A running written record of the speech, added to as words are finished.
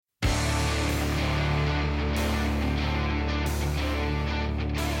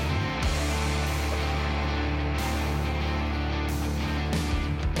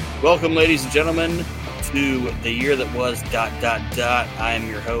Welcome, ladies and gentlemen, to the year that was ... I am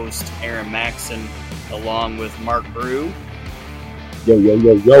your host, Aron Maxson, along with Mark Brew. Yo, yo,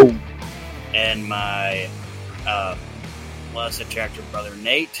 yo, yo. And my less attractive brother,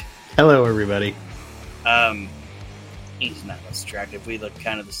 Nate. Hello, everybody. He's not less attractive. We look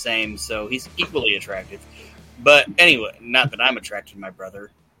kind of the same, so he's equally attractive. But anyway, not that I'm attracted to my brother.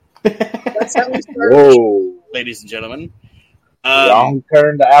 That's how we start, Whoa. ladies and gentlemen. Wrong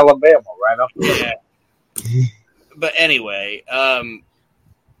turn to Alabama right off the bat. Yeah. But anyway,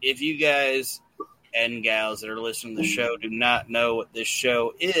 if you guys and gals that are listening to the show do not know what this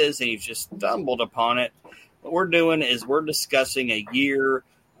show is and you've just stumbled upon it, what we're doing is we're discussing a year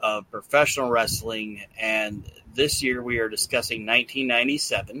of professional wrestling, and this year we are discussing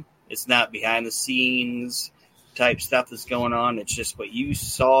 1997. It's not behind the scenes type stuff that's going on. It's just what you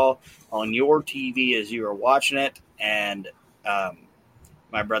saw on your TV as you were watching it, and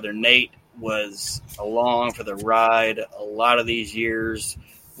my brother Nate was along for the ride a lot of these years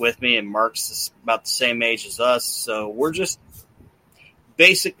with me, and Mark's about the same age as us, so we're just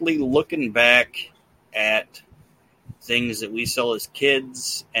basically looking back at things that we saw as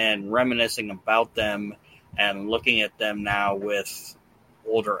kids and reminiscing about them and looking at them now with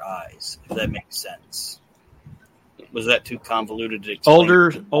older eyes, if that makes sense. Was that too convoluted to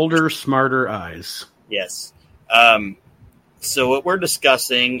explain? Older, smarter eyes. Yes. So what we're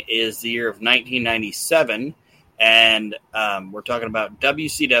discussing is the year of 1997, and we're talking about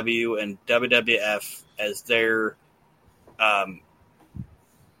WCW and WWF as their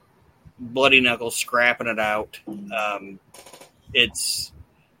bloody knuckles scrapping it out. It's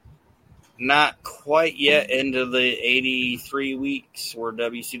not quite yet into the 83 weeks where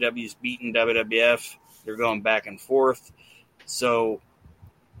WCW's beating WWF. They're going back and forth. So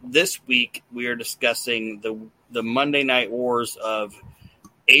this week we are discussing the Monday Night Wars of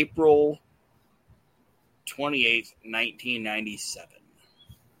April 28th, 1997.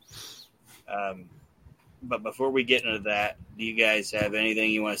 But before we get into that, do you guys have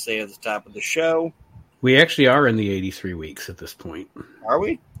anything you want to say at the top of the show? We actually are in the 83 weeks at this point. Are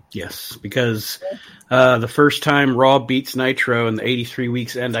we? Yes, because the first time Raw beats Nitro in the 83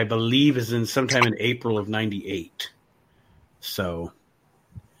 weeks end, I believe, is in sometime in April of 98. So,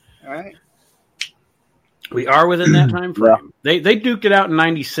 all right. We are within that time frame. Yeah. They duked it out in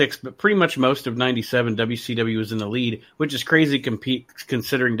 96, but pretty much most of 97, WCW was in the lead, which is crazy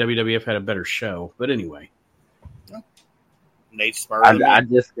considering WWF had a better show. But anyway. Nate's smart. I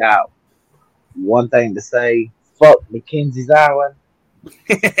just got one thing to say. Fuck Mackenzie's Island.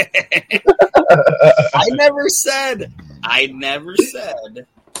 I never said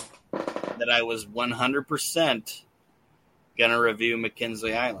that I was 100% going to review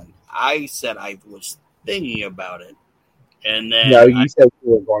Mackenzie Island. I said I was thinking about it, and then you said you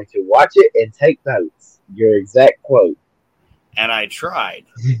were going to watch it and take notes. Your exact quote. And I tried,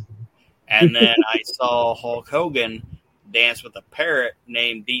 and then I saw Hulk Hogan dance with a parrot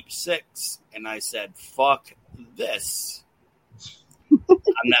named Deep Six, and I said, "Fuck this! I'm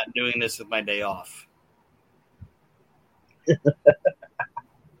not doing this with my day off."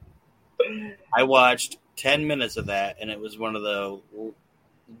 I watched 10 minutes of that, and it was one of the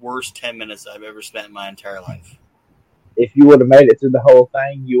worst 10 minutes I've ever spent in my entire life. If you would have made it through the whole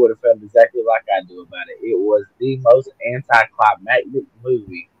thing, you would have felt exactly like I do about it. It was the most anticlimactic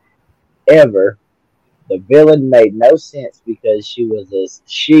movie ever. The villain made no sense because she was a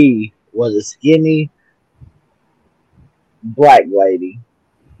skinny black lady.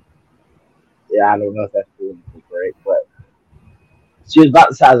 Yeah, I don't know if that's politically correct, but she was about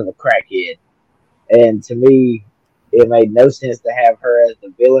the size of a crackhead. And to me, it made no sense to have her as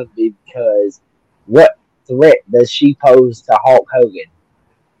the villain because what threat does she pose to Hulk Hogan?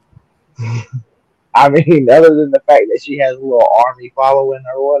 I mean, other than the fact that she has a little army following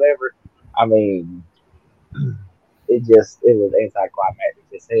or whatever, I mean, it was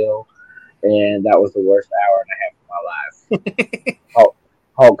anticlimactic as hell, and that was the worst hour and a half of my life.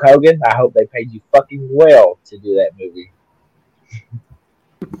 Hulk Hogan, I hope they paid you fucking well to do that movie.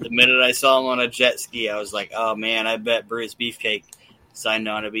 The minute I saw him on a jet ski, I was like, oh man, I bet Bruce Beefcake signed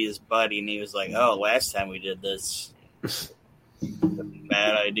on to be his buddy, and he was like, oh, last time we did this.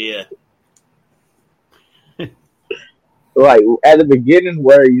 Bad idea. Like, at the beginning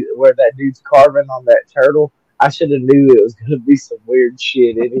where that dude's carving on that turtle, I should have knew it was going to be some weird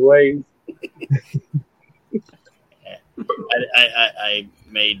shit anyways. I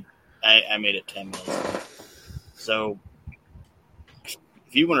made it 10 minutes. So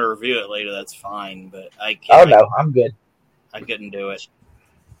if you want to review it later, that's fine. But I can't. Oh no, I'm good. I couldn't do it.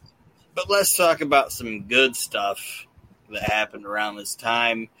 But let's talk about some good stuff that happened around this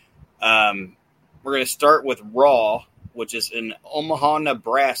time. We're going to start with Raw, which is in Omaha,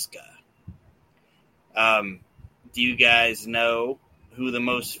 Nebraska. Do you guys know who the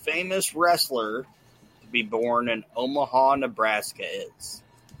most famous wrestler to be born in Omaha, Nebraska is?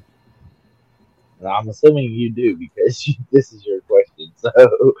 I'm assuming you do because this is your question.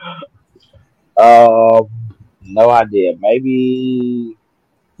 So, no idea. Maybe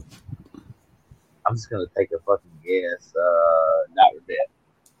I'm just gonna take a fucking guess. Dr. Death.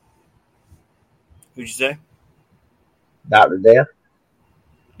 Who'd you say? Dr. Death?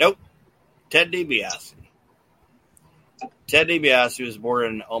 Nope. Ted DiBiase. Ted DiBiase was born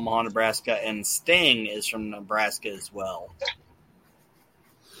in Omaha, Nebraska, and Sting is from Nebraska as well.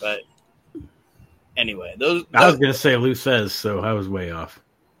 But anyway, those I was going to say Lou Says, so I was way off.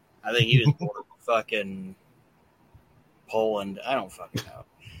 I think he was born in fucking Poland. I don't fucking know.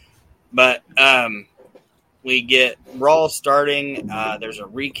 But we get Raw starting. There's a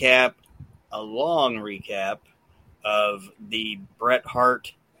recap, a long recap of the Bret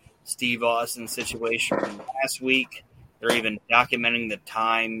Hart, Steve Austin situation from last week. They're even documenting the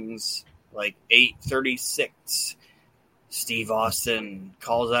times, like 8:36. Steve Austin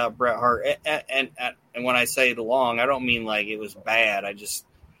calls out Bret Hart. And when I say long, I don't mean like it was bad.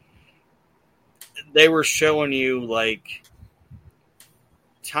 They were showing you like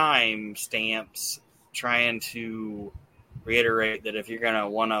time stamps, trying to reiterate that if you're going to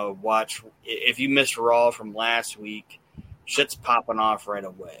want to watch, if you missed Raw from last week, shit's popping off right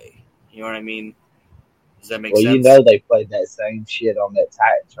away. You know what I mean? Does that make sense? Well, you know they played that same shit on that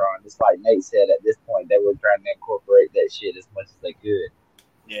Titantron. Just like Nate said, at this point, they were trying to incorporate that shit as much as they could.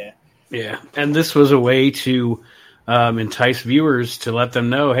 Yeah. Yeah, and this was a way to entice viewers to let them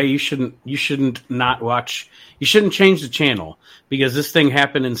know, hey, you shouldn't not watch, you shouldn't change the channel because this thing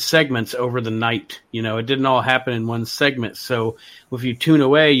happened in segments over the night. You know, it didn't all happen in one segment. So if you tune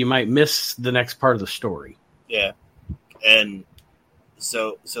away, you might miss the next part of the story. Yeah, and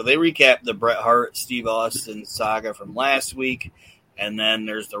so they recap the Bret Hart, Steve Austin saga from last week, and then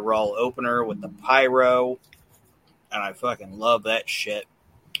there's the Raw opener with the pyro, and I fucking love that shit.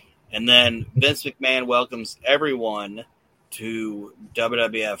 And then Vince McMahon welcomes everyone to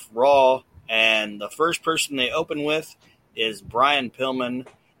WWF Raw, and the first person they open with is Brian Pillman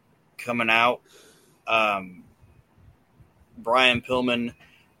coming out. Brian Pillman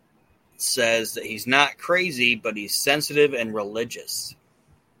says that he's not crazy, but he's sensitive and religious.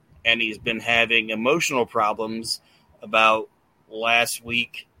 And he's been having emotional problems about last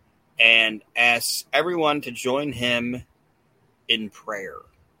week and asks everyone to join him in prayer.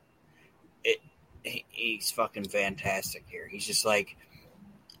 He's fucking fantastic here. He's just like,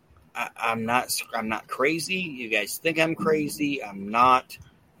 I'm not crazy. You guys think I'm crazy. I'm not.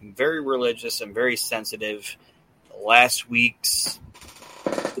 I'm very religious. I'm very sensitive. Last week's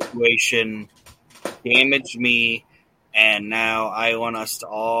situation damaged me, and now I want us to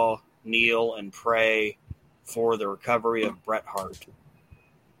all kneel and pray for the recovery of Bret Hart.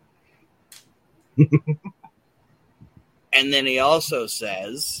 And then he also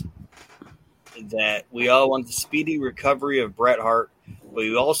says that we all want the speedy recovery of Bret Hart, but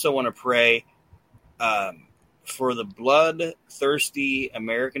we also want to pray for the bloodthirsty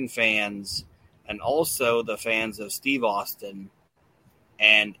American fans and also the fans of Steve Austin.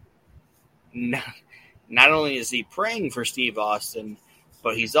 And not only is he praying for Steve Austin,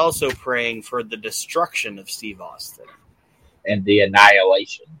 but he's also praying for the destruction of Steve Austin. And the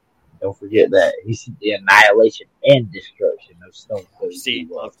annihilation. Don't forget that. He's the annihilation and destruction of Stone Cold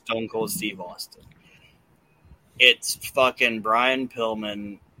Steve Austin. It's fucking Brian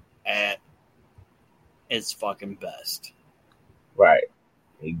Pillman at his fucking best. Right.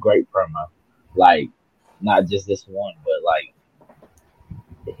 A great promo. Like, not just this one, but like,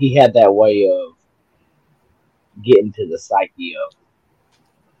 he had that way of getting to the psyche of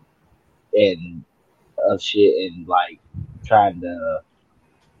shit and like trying to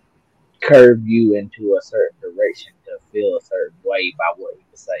curve you into a certain direction to feel a certain way by what he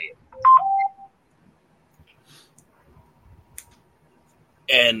was saying.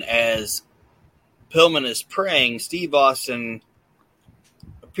 And as Pillman is praying, Steve Austin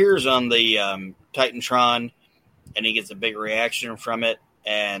appears on the Titantron, and he gets a big reaction from it,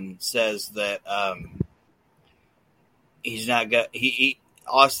 and says that he's not got.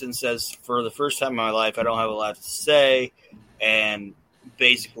 Austin says, for the first time in my life, I don't have a lot to say, and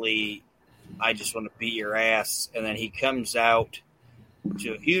basically, I just want to beat your ass. And then he comes out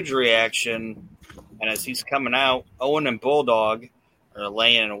to a huge reaction, and as he's coming out, Owen and Bulldog are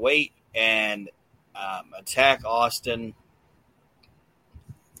laying in wait and attack Austin,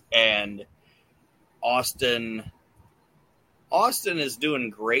 and Austin Austin is doing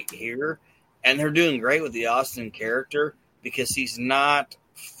great here, and they're doing great with the Austin character because he's not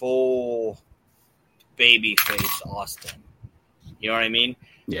full babyface Austin. You know what I mean?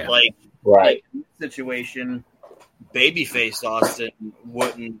 Yeah. Right. Like in this situation, babyface Austin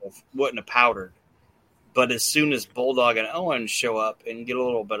wouldn't have powdered. But as soon as Bulldog and Owen show up and get a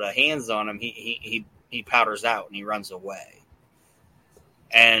little bit of hands on him, he powders out and he runs away.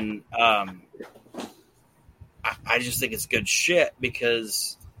 And I just think it's good shit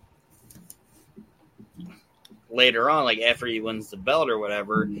because later on, like after he wins the belt or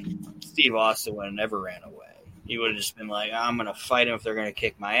whatever, Steve Austin would have never ran away. He would have just been like, I'm going to fight him if they're going to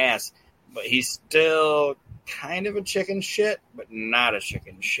kick my ass. But he's still kind of a chicken shit, but not a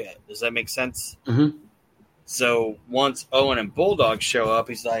chicken shit. Does that make sense? Mm-hmm. So once Owen and Bulldog show up,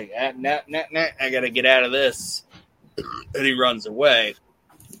 he's like, nah, I got to get out of this. And he runs away.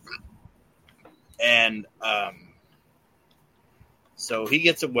 And so he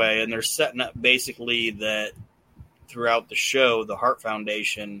gets away, and they're setting up basically that throughout the show, the Hart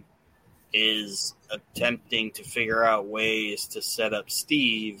Foundation is attempting to figure out ways to set up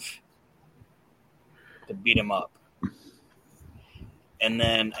Steve to beat him up. And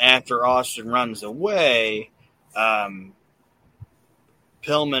then after Austin runs away,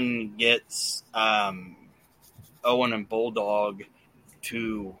 Pillman gets Owen and Bulldog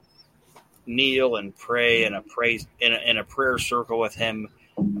to kneel and pray in a prayer circle with him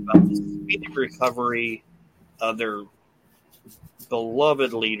about the speedy recovery of their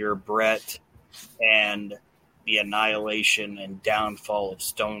beloved leader Brett and the annihilation and downfall of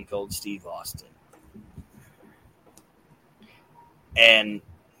Stone Cold Steve Austin. And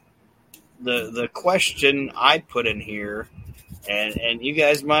the question I put in here, and you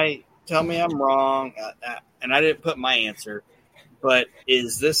guys might tell me I'm wrong, and I didn't put my answer, but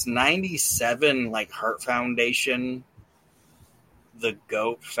is this 97 like Hart Foundation the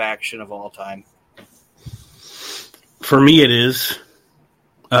GOAT faction of all time? For me, it is.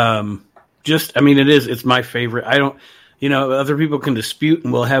 It is. It's my favorite. I don't, other people can dispute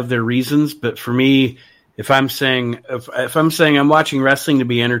and will have their reasons, but for me, if I'm saying I'm watching wrestling to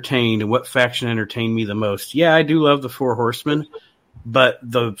be entertained and what faction entertained me the most, yeah, I do love the Four Horsemen, but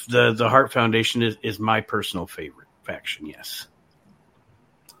the Hart Foundation is my personal favorite faction. Yes.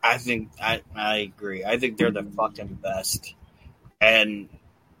 I think I agree. I think they're the fucking best. And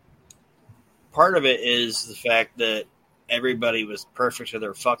part of it is the fact that everybody was perfect to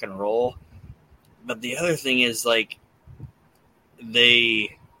their fucking role. But the other thing is, like,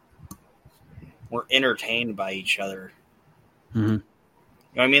 they were entertained by each other. Mm-hmm. You know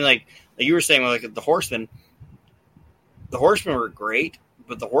what I mean? Like you were saying, like the Horsemen were great,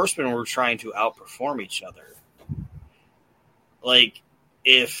 but the Horsemen were trying to outperform each other. Like,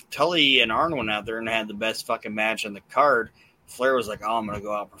 if Tully and Arn went out there and had the best fucking match on the card, Flair was like, oh, I'm going to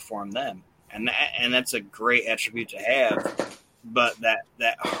go outperform them. And that's a great attribute to have. But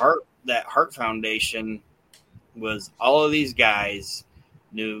that Hart Foundation was all of these guys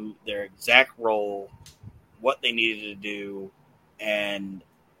knew their exact role, what they needed to do, and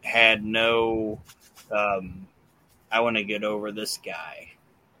had no, I want to get over this guy.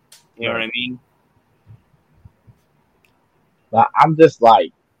 You know what I mean? I'm just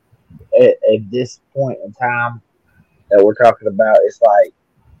like, at this point in time that we're talking about, it's like,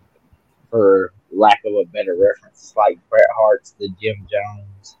 for lack of a better reference, it's like Bret Hart's the Jim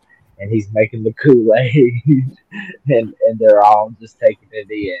Jones, and he's making the Kool-Aid, and they're all just taking it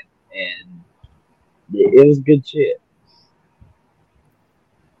in, and it was good shit.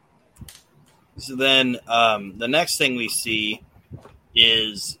 So then the next thing we see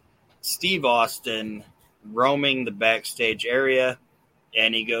is Steve Austin roaming the backstage area,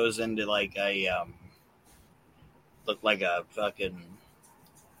 and he goes into like a looked like a fucking,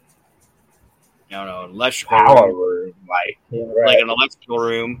 electrical room, like an electrical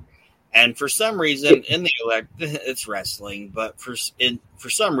room. And for some reason, it's wrestling, but for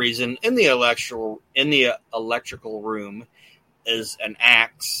some reason, in the electrical room is an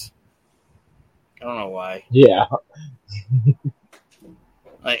axe. I don't know why. Yeah.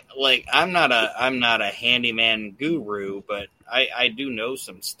 Like I'm not a handyman guru, but I do know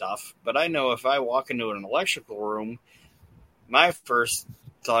some stuff. But I know if I walk into an electrical room, my first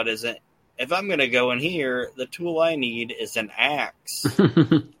thought isn't, if I'm going to go in here, the tool I need is an axe.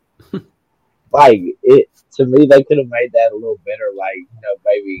 Like, to me, they could have made that a little better. Like,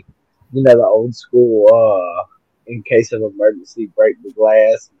 maybe, the old school, in case of emergency, break the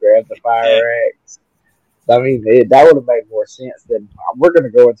glass, grab the fire axe. I mean, that would have made more sense than we're going to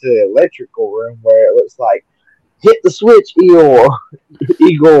go into the electrical room where it looks like, hit the switch,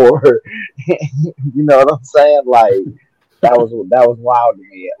 Igor. You know what I'm saying? Like, That was wild to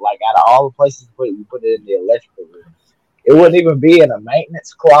me. Like out of all the places to put it, you put it in the electrical room. It wouldn't even be in a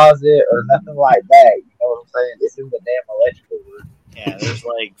maintenance closet or nothing like that. You know what I'm saying? It's in the damn electrical room. Yeah, there's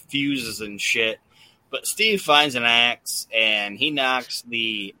like fuses and shit. But Steve finds an axe and he knocks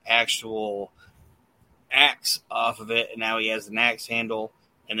the actual axe off of it, and now he has an axe handle.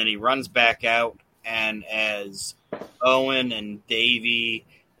 And then he runs back out, and as Owen and Davey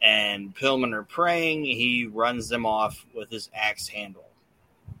and Pillman are praying, he runs them off with his axe handle.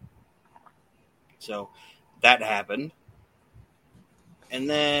 So that happened. And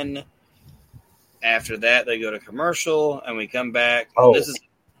then after that, they go to commercial, and we come back. Oh, this is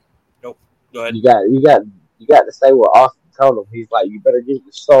go ahead. You got to say what Austin told him. He's like, you better give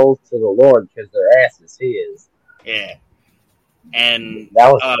your souls to the Lord because their ass is His. Yeah, and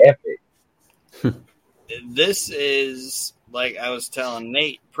that was epic. This is, like I was telling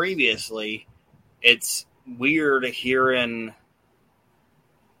Nate previously, it's weird hearing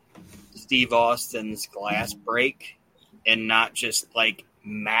Steve Austin's glass break and not just like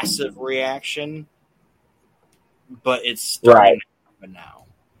massive reaction, but it's starting to happen now.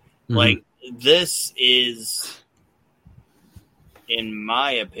 Mm-hmm. Like, this is, in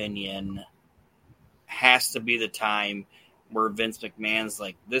my opinion, has to be the time where Vince McMahon's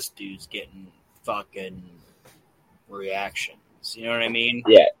like, this dude's getting fucking reactions. You know what I mean?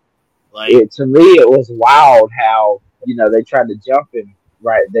 Yeah. Like, to me, it was wild how, they tried to jump him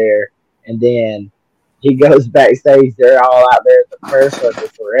right there, and then he goes backstage. They're all out there at the prayer circle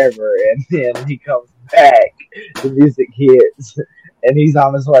forever, and then he comes back. The music hits, and he's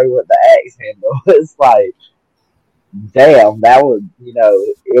on his way with the axe handle. It's like, damn, that was,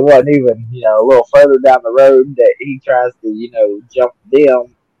 it wasn't even, a little further down the road that he tries to, jump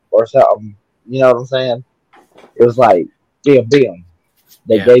them or something. You know what I'm saying? It was like, bim.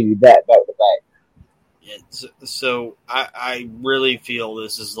 They gave you that back to back. Yeah, so I really feel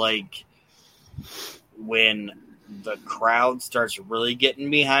this is like when the crowd starts really getting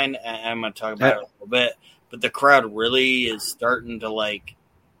behind. I'm going to talk about it a little bit, but the crowd really is starting to like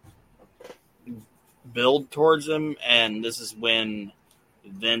build towards him, and this is when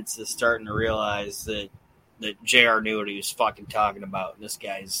Vince is starting to realize that JR knew what he was fucking talking about. This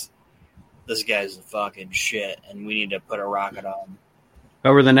guy's the fucking shit, and we need to put a rocket on him.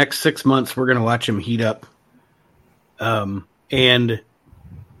 Over the next 6 months, we're going to watch him heat up. And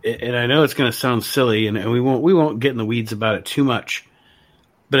I know it's going to sound silly, and we won't get in the weeds about it too much.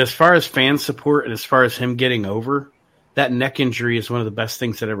 But as far as fan support and as far as him getting over, that neck injury is one of the best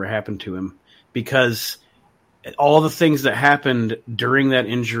things that ever happened to him, because all the things that happened during that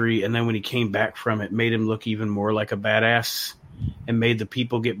injury and then when he came back from it made him look even more like a badass and made the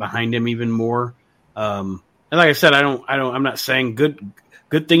people get behind him even more. And like I said, I'm not saying good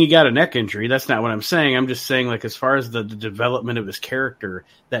thing he got a neck injury. That's not what I'm saying. I'm just saying, like, as far as the development of his character,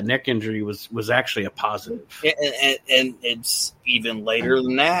 that neck injury was actually a positive. And it's even later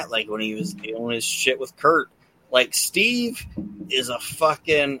than that, like when he was dealing his shit with Kurt. Like, Steve is a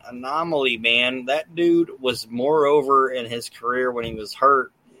fucking anomaly, man. That dude was more over in his career when he was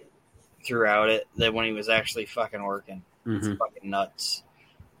hurt throughout it than when he was actually fucking working. Mm-hmm. It's fucking nuts.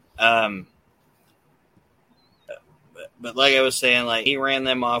 But like I was saying, like, he ran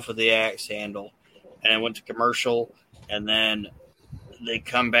them off with the axe handle, and it went to commercial, and then they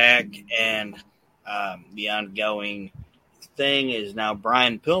come back, and the ongoing thing is now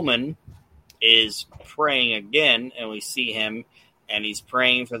Brian Pillman is praying again, and we see him, and he's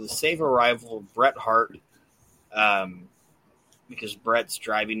praying for the safe arrival of Bret Hart, because Bret's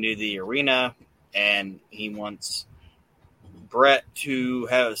driving to the arena, and he wants Bret to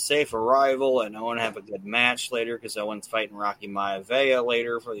have a safe arrival and Owen have a good match later, because Owen's fighting Rocky Maivia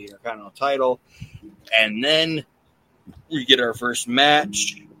later for the Intercontinental title. And then we get our first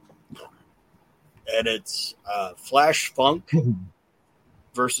match, and it's Flash Funk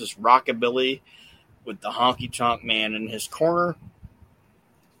versus Rockabilly with the Honky Tonk Man in his corner.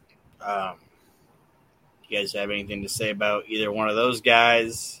 You guys have anything to say about either one of those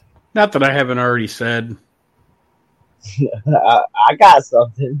guys? Not that I haven't already said. I got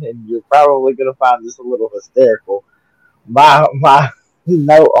something, and you're probably going to find this a little hysterical. My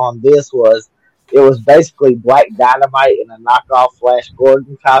note on this was, it was basically Black Dynamite in a knockoff Flash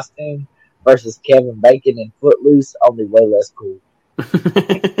Gordon costume versus Kevin Bacon in Footloose, only way less cool.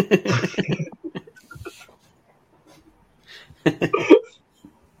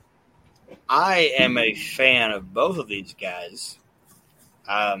 I am a fan of both of these guys.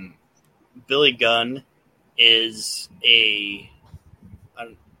 Billy Gunn is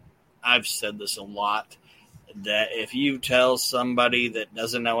I've said this a lot, that if you tell somebody that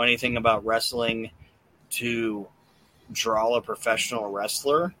doesn't know anything about wrestling to draw a professional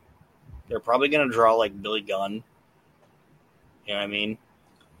wrestler, they're probably going to draw like Billy Gunn. You know what I mean?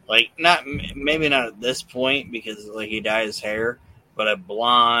 Like, maybe not at this point because like he dyed his hair, but a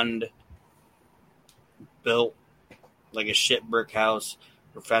blonde, built like a shit brick house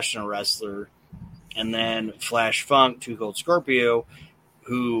professional wrestler, and then Flash Funk, Too Cold Scorpio,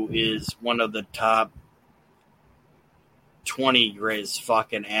 who is one of the top 20 greatest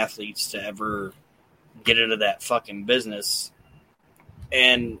fucking athletes to ever get into that fucking business.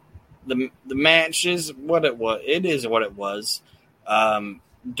 And the match is what it was. It is what it was.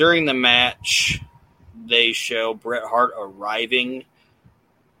 During the match, they show Bret Hart arriving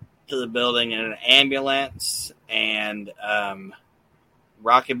to the building in an ambulance, and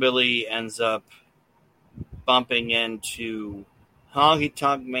Rockabilly ends up bumping into Honky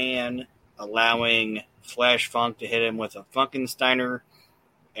Tonk Man, allowing Flash Funk to hit him with a Funkensteiner,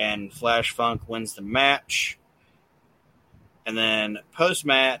 and Flash Funk wins the match. And then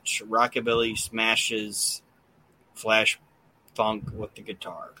post-match, Rockabilly smashes Flash Funk with the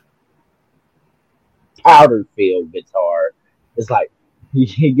guitar. Powder field guitar. It's like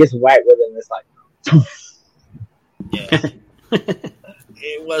he gets whacked with it, and it's like, yeah.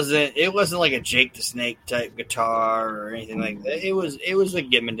 It wasn't like a Jake the Snake type guitar or anything like that. It was a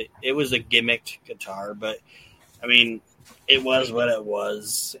gimmicked guitar, but I mean, it was what it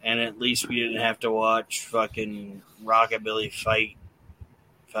was, and at least we didn't have to watch fucking Rockabilly fight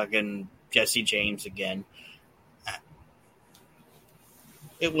fucking Jesse James again.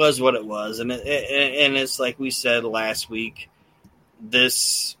 It was what it was, and it's like we said last week,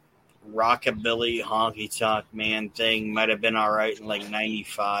 this Rockabilly Honky Tonk Man thing might have been all right in like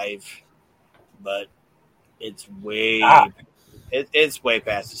 95, but it's way it's way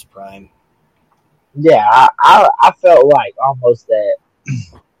past its prime. Yeah, I felt like almost that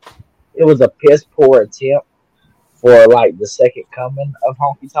it was a piss poor attempt for like the second coming of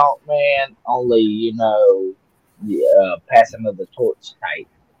Honky Tonk Man, only passing of the torch type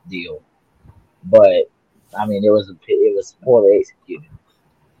deal. But I mean, it was poorly executed.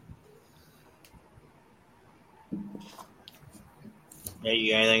 Yeah,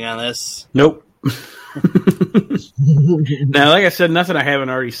 you got anything on this? Nope. Now, like I said, nothing I haven't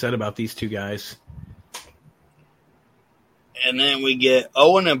already said about these two guys. And then we get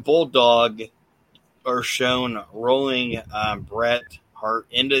Owen and Bulldog are shown rolling Bret Hart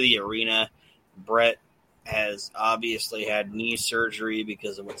into the arena. Bret has obviously had knee surgery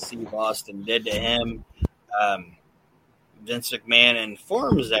because of what Steve Austin did to him. Vince McMahon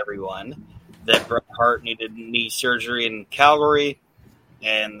informs everyone that Bret Hart needed knee surgery in Calgary,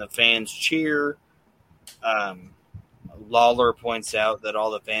 and the fans cheer. Lawler points out that all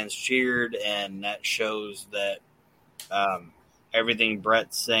the fans cheered, and that shows that everything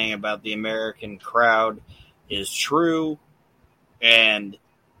Bret's saying about the American crowd is true. And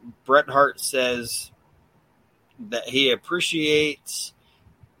Bret Hart says that he appreciates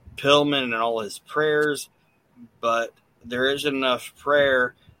Pillman and all his prayers, but there isn't enough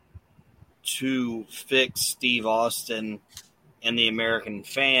prayer to fix Steve Austin and the American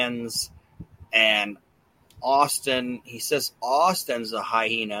fans. And Austin, he says Austin's a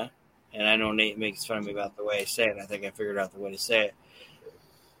hyena, and I know Nate makes fun of me about the way I say it. I think I figured out the way to say it.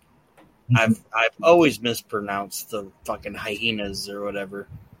 I've always mispronounced the fucking hyenas or whatever,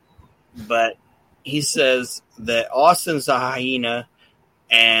 but he says that Austin's a hyena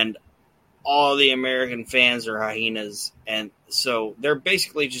and all the American fans are hyenas, and so they're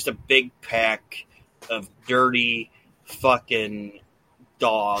basically just a big pack of dirty fucking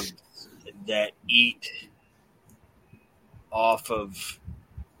dogs that eat off of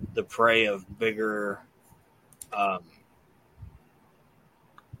the prey of bigger, how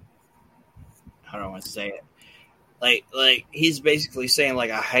do I want to say it? Like he's basically saying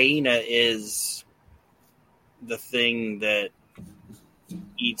like a hyena is the thing that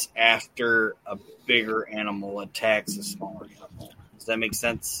eats after a bigger animal attacks a smaller animal. Does that make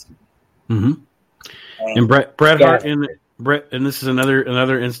sense? Mm-hmm. And Bret Hart and this is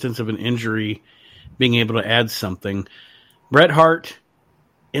another instance of an injury being able to add something. Bret Hart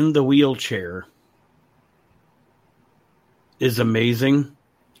in the wheelchair is amazing.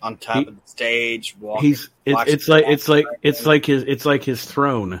 On top of the stage, it's like his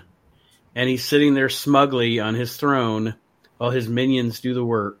throne, and he's sitting there smugly on his throne while his minions do the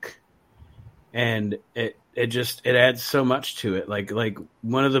work, and it adds so much to it. Like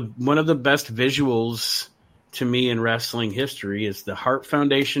one of the best visuals to me in wrestling history is the Hart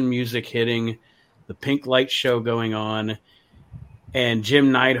Foundation music hitting, the pink light show going on, and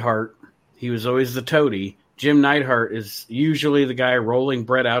Jim Neidhart. He was always the toady. Jim Neidhart is usually the guy rolling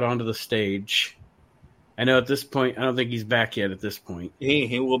Bret out onto the stage, I know at this point, I don't think he's back yet at this point.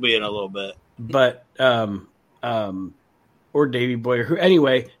 He will be in a little bit. But, or Davey Boy, or who,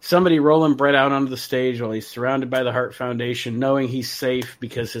 anyway, somebody rolling Brett out onto the stage while he's surrounded by the Hart Foundation, knowing he's safe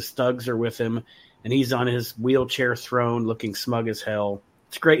because his thugs are with him, and he's on his wheelchair throne looking smug as hell.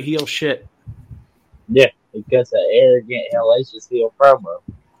 It's great heel shit. Yeah, he cuts an arrogant, hellacious heel promo.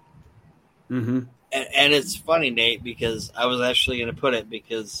 Mm-hmm. And it's funny, Nate, because I was actually going to put it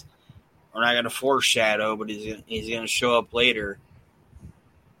because we're not going to foreshadow, but he's going to show up later.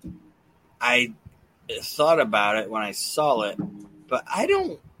 I thought about it when I saw it, but I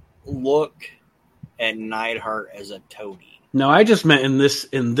don't look at Neidhart as a toady. No, I just meant in this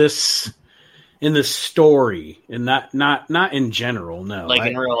story, and not in general. No,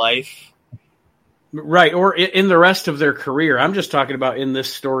 in real life, right? Or in the rest of their career. I'm just talking about in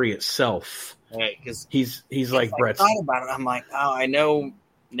this story itself. Right, because he's like Brett's. I thought about it. I'm like, oh, I know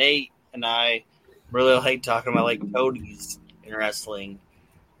Nate and I really like talking about like toadies in wrestling,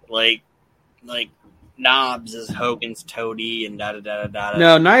 like Knobs is Hogan's toady and da da da da da.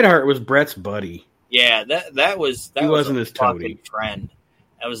 No, Neidhart was Brett's buddy. Yeah, that wasn't his toady friend.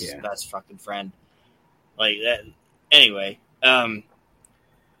 That was his best fucking friend. Like that. Anyway, like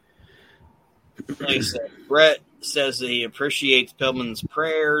I said, Brett says that he appreciates Pillman's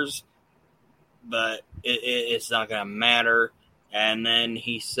prayers, but it's not going to matter. And then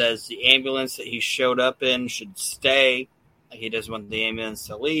he says the ambulance that he showed up in should stay. He doesn't want the ambulance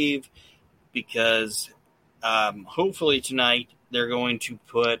to leave because hopefully tonight they're going to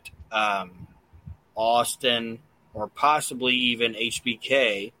put Austin or possibly even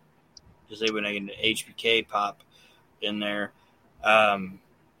HBK, because they would make an HBK pop in there.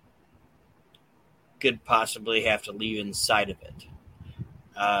 Could possibly have to leave inside of it.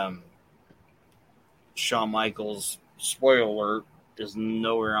 Shawn Michaels, spoiler alert, is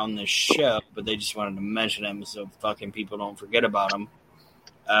nowhere on this show, but they just wanted to mention him so fucking people don't forget about him.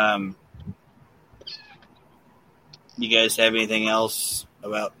 You guys have anything else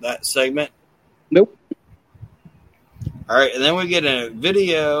about that segment? Nope. All right, and then we get a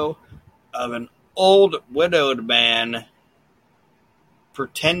video of an old widowed man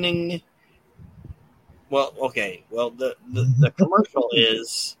pretending. Well, okay. Well, the commercial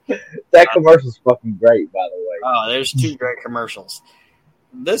is that commercial's fucking great, by the way. Oh, there's two great commercials.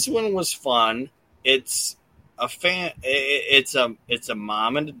 This one was fun. It's a it's a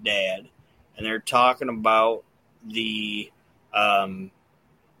mom and a dad, and they're talking about the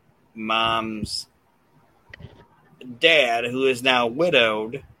mom's dad, who is now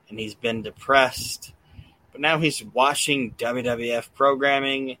widowed, and he's been depressed, but now he's watching WWF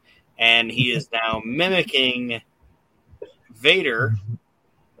programming, and he is now mimicking Vader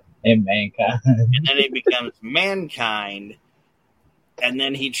and Mankind, and then he becomes Mankind, and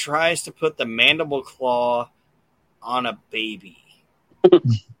then he tries to put the mandible claw on a baby,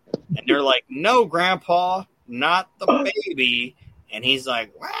 and they're like, "No, Grandpa, not the baby," and he's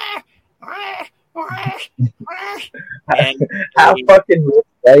like, "Wah, wah, wah, wah." And how fucking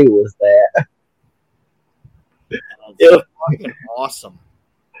risque was that? It was fucking awesome.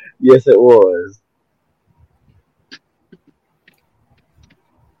 Yes, it was.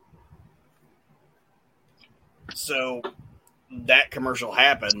 So that commercial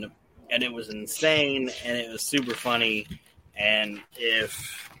happened, and it was insane, and it was super funny. And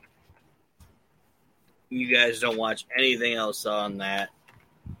if you guys don't watch anything else on that,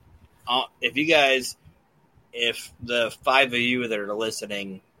 if the five of you that are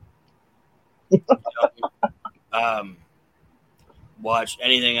listening don't watch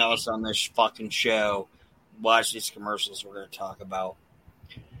anything else on this fucking show, watch these commercials we're going to talk about.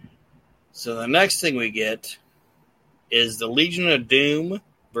 So the next thing we get is the Legion of Doom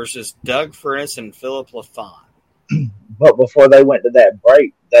versus Doug Furnas and Philip LaFon. But before they went to that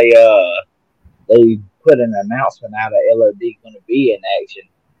break, they put an announcement out of LOD going to be in action,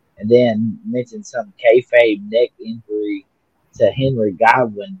 and then mentioned some kayfabe neck injury to Henry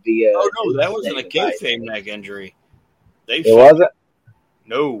Godwin via. Oh no, that wasn't a kayfabe neck injury. It wasn't.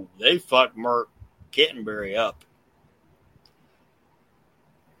 No, they fucked Mark Kittenberry up.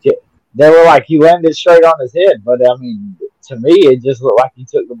 They were like, he landed straight on his head, but I mean, to me, it just looked like he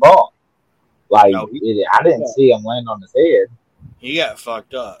took the bump. Like, no, I didn't see him land on his head. He got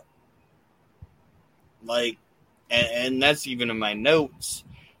fucked up. Like, and that's even in my notes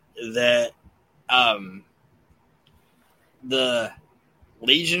that the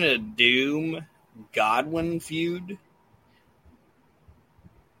Legion of Doom Godwin feud,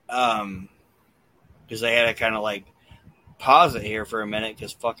 because they had to kind of like pause it here for a minute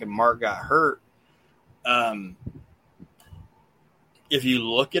because fucking Mark got hurt. If you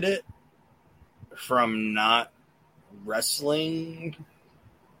look at it, from not wrestling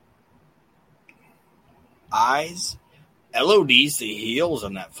eyes, LOD's the heels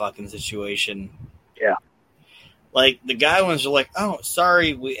in that fucking situation. Yeah. Like, the guy ones are like, oh,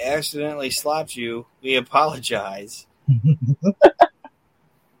 sorry, we accidentally slapped you. We apologize.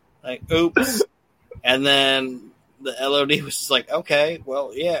 Like, oops. And then the LOD was just like, okay,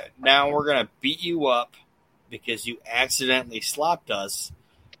 well, yeah, now we're going to beat you up because you accidentally slapped us.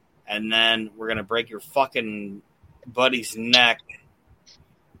 And then we're going to break your fucking buddy's neck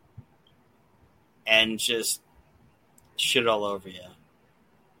and just shit all over you.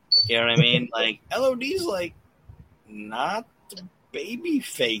 You know what I mean? Like, LOD's like, not the baby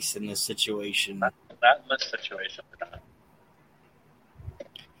face in this situation. Not in this situation.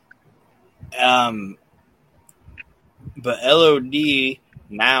 But LOD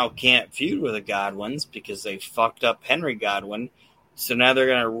now can't feud with the Godwins because they fucked up Henry Godwin. So now they're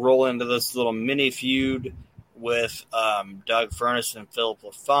going to roll into this little mini feud with Doug Furnas and Philip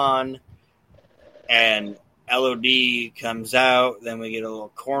LaFon. And LOD comes out. Then we get a little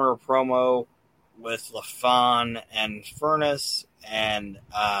corner promo with LaFon and Furnas. And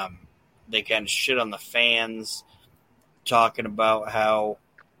they kind of shit on the fans, talking about how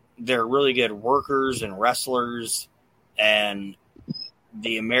they're really good workers and wrestlers, and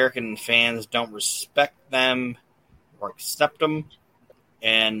the American fans don't respect them or accept them.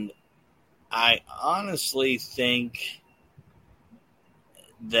 And I honestly think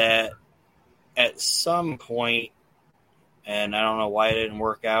that at some point, and I don't know why it didn't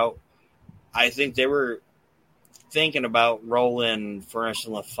work out, I think they were thinking about rolling Furnas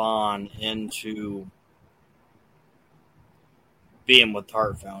and LaFon into being with the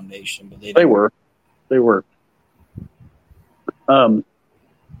Heart Foundation, but they were.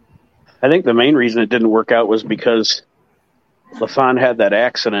 I think the main reason it didn't work out was because LaFon had that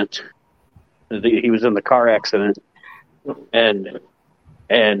accident. He was in the car accident, and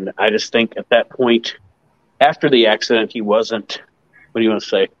I just think at that point, after the accident, he wasn't. What do you want to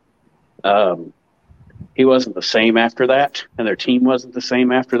say? He wasn't the same after that, and their team wasn't the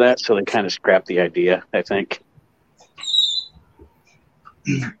same after that. So they kind of scrapped the idea, I think.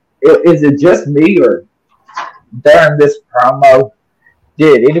 Is it just me, or during this promo,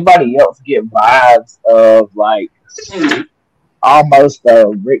 did anybody else get vibes of like almost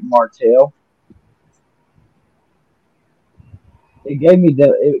Rick Martel? It gave me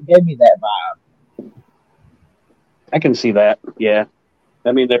that vibe. I can see that. Yeah,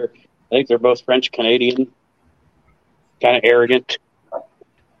 I mean I think they're both French Canadian, kind of arrogant.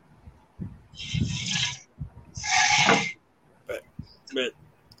 But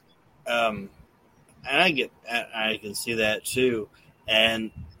and I can see that too.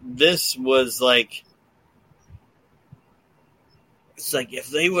 And this was like, it's like if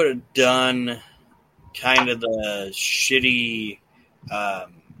they would have done kind of the shitty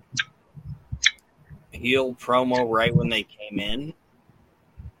heel promo right when they came in,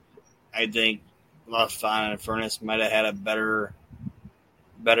 I think LaFon and Furnas might have had a better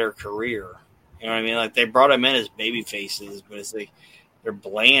career. You know what I mean? Like, they brought them in as baby faces, but it's like they're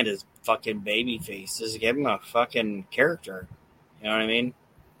bland as fucking baby faces. Give them a fucking character. You know what I mean?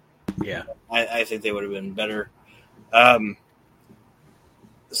 Yeah. I think they would have been better.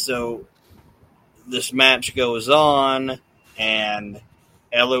 So this match goes on, and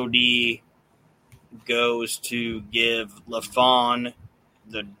LOD goes to give LaFon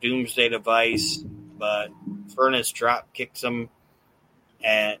the Doomsday Device, but Furnas drop kicks him,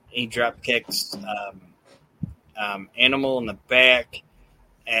 and he drop kicks Animal in the back,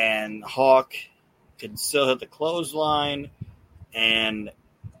 and Hawk could still hit the clothesline, and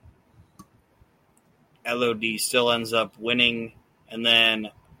LOD still ends up winning. And then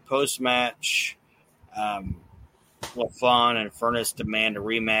post-match, LaFon and Furnas demand a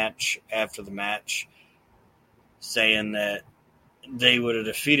rematch after the match, saying that they would have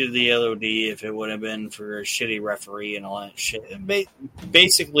defeated the LOD if it would have been for a shitty referee and all that shit. And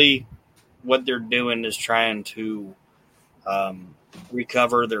basically, what they're doing is trying to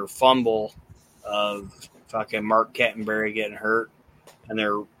recover their fumble of fucking Mark Cattenberry getting hurt, and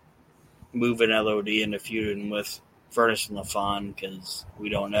they're moving LOD into feuding with Furnas and LaFon because we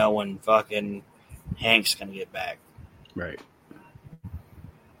don't know when fucking Hank's going to get back. Right.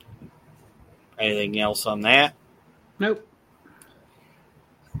 Anything else on that? Nope.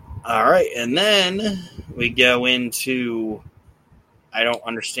 All right, and then we go into, I don't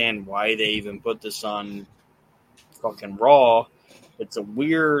understand why they even put this on fucking Raw. It's a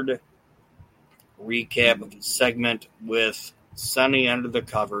weird recap of a segment with Sonny under the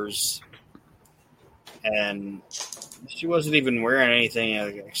covers, And she wasn't even wearing anything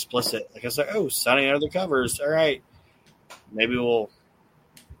explicit. Like I was like, oh, Sunny under the covers. All right. Maybe we'll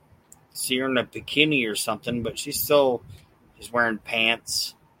see her in a bikini or something, but she's wearing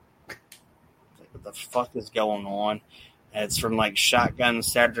pants. Like, what the fuck is going on? And it's from like Shotgun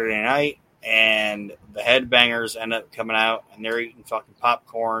Saturday Night, and the Headbangers end up coming out and they're eating fucking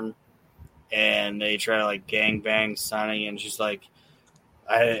popcorn, and they try to like gangbang Sunny, and she's like,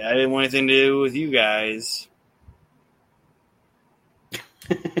 I didn't want anything to do with you guys.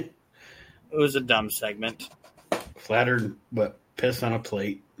 It was a dumb segment. Flattered, but piss on a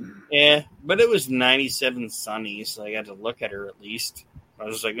plate. Yeah, but it was 97 Sunny, so I got to look at her at least. I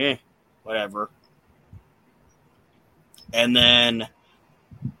was just like, whatever. And then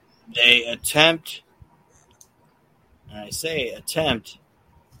they attempted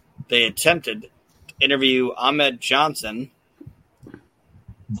to interview Ahmed Johnson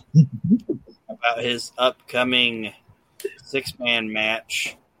about his upcoming 6-man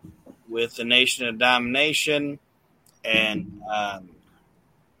match with the Nation of Domination, and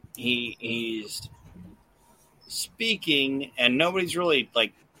he's speaking, and nobody's really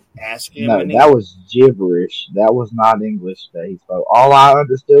like asking him. No, that was gibberish. That was not English that he spoke. All I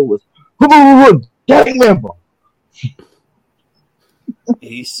understood was gang member.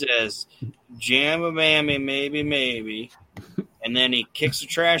 He says, "Jam-a-mammy, maybe," and then he kicks a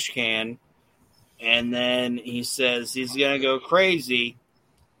trash can, and then he says he's gonna go crazy,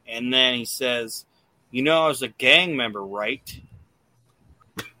 and then he says, "You know, I was a gang member, right?"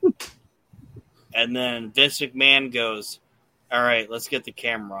 And then Vince McMahon goes, "All right, let's get the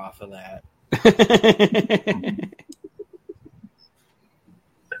camera off of that."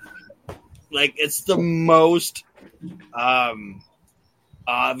 Like, it's the most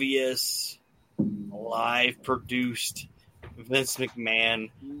obvious live produced Vince McMahon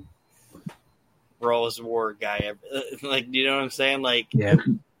Rose War guy ever. Like, you know what I'm saying? Like, yeah.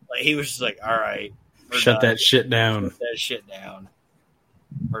 Like, he was just like, all right, shut that shit down. Shut that shit down.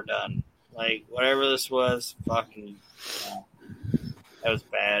 We're done. Like, whatever this was, fucking, that was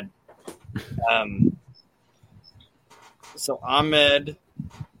bad. So Ahmed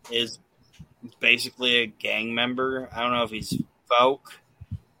is basically a gang member. I don't know if he's folk.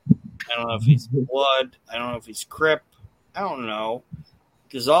 I don't know if he's blood. I don't know if he's Crip. I don't know,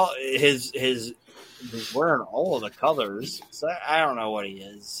 because all he's wearing all of the colors. So I don't know what he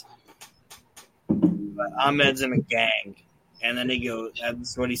is. But Ahmed's in a gang, and then he goes.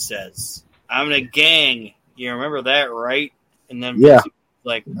 That's what he says. I'm in a gang. You remember that, right? And then yeah,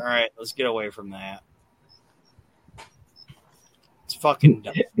 like, all right, let's get away from that. It's fucking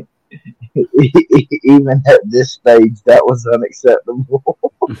dumb. Even at this stage, that was unacceptable.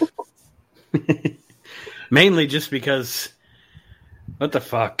 Mainly just because, what the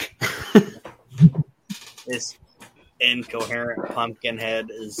fuck? This incoherent pumpkin head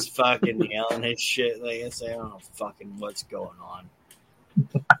is fucking yelling his shit. Like I say, I don't know fucking what's going on.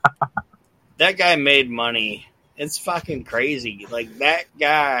 That guy made money. It's fucking crazy. Like, that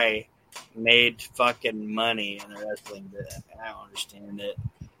guy made fucking money in the wrestling bit. I don't understand it.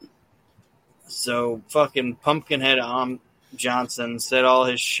 So fucking Pumpkinhead Johnson said all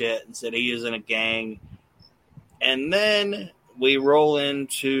his shit and said he is in a gang. And then we roll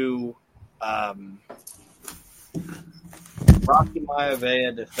into Rocky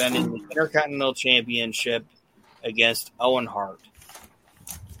Maivia defending the Intercontinental Championship against Owen Hart.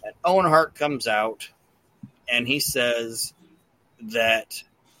 And Owen Hart comes out and he says that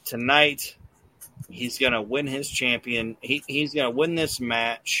tonight he's going to win his champion. He's going to win this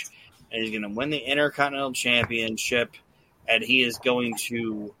match, and he's going to win the Intercontinental Championship, and he is going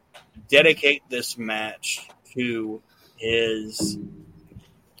to dedicate this match to his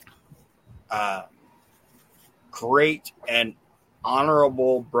great and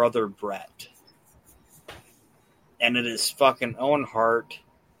honorable brother Brett. And it is fucking Owen Hart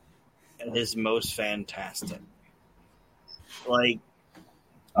at his most fantastic. Like,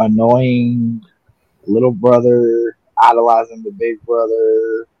 annoying little brother idolizing the big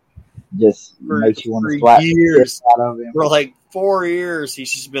brother just makes you want to slap the shit out of him. For like 4 years,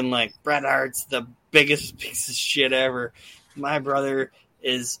 he's just been like, Bret Hart's the biggest piece of shit ever. My brother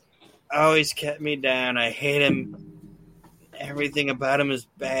is always kept me down. I hate him. Everything about him is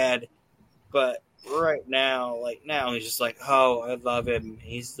bad. But right now, he's just like, oh, I love him.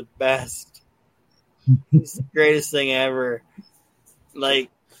 He's the best. He's the greatest thing ever. Like,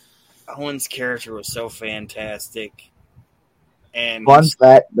 Owen's character was so fantastic. And fun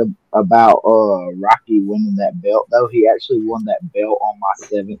fact about Rocky winning that belt, though, he actually won that belt on my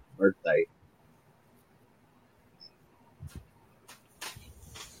 7th birthday.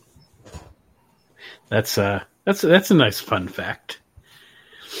 That's a nice fun fact.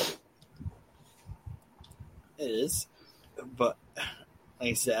 It is, but like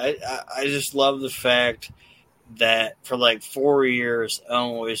I said, I just love the fact that for like 4 years,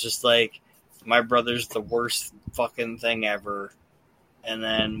 Owen was just like, my brother's the worst fucking thing ever. And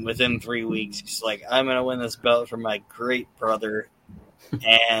then within 3 weeks, he's like, I'm going to win this belt from my great brother.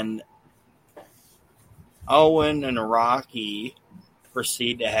 And Owen and Rocky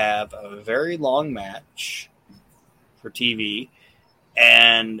proceed to have a very long match for TV.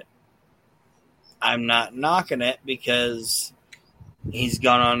 And I'm not knocking it because he's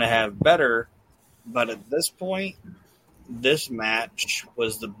gone on to have better. But at this point, this match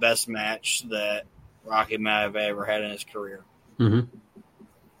was the best match that Rocky might have ever had in his career. Mm-hmm.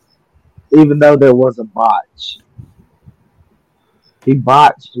 Even though there was a botch. He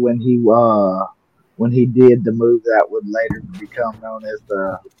botched when he did the move that would later become known as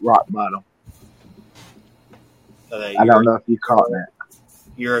the rock bottom. I don't know if you caught that.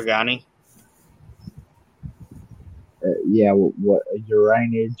 Uragani? Yeah, what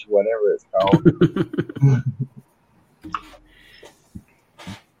Uranage, whatever it's called.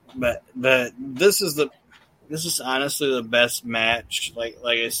 But this is honestly the best match, like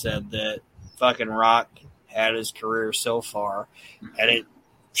I said, that fucking Rock had his career so far, and it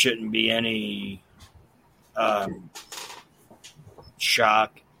shouldn't be any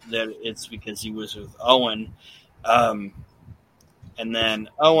shock that it's because he was with Owen. And then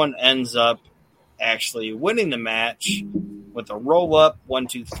Owen ends up actually winning the match with a roll-up, 1,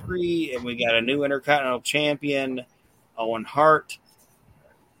 2, 3, and we got a new Intercontinental Champion, Owen Hart.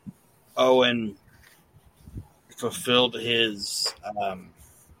 Owen fulfilled his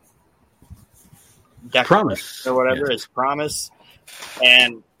promise or whatever, his promise,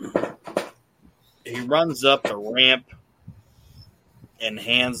 and he runs up the ramp and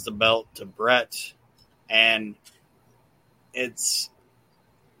hands the belt to Brett, and it's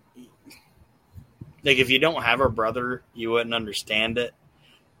like, if you don't have a brother, you wouldn't understand it.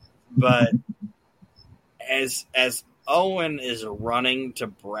 But as Owen is running to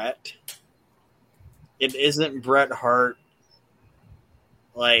Brett, it isn't Bret Hart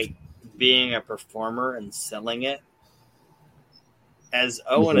like being a performer and selling it. As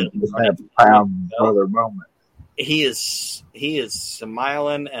Owen is running, proud brother moment. He is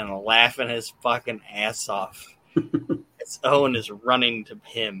smiling and laughing his fucking ass off as Owen is running to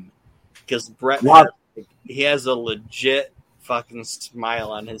him, because Bret he has a legit fucking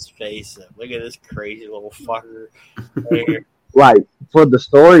smile on his face. Look at this crazy little fucker right here. Like, for the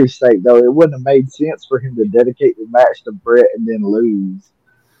story's sake, though, it wouldn't have made sense for him to dedicate the match to Brett and then lose.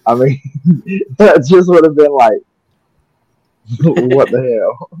 I mean, that just would have been like, what the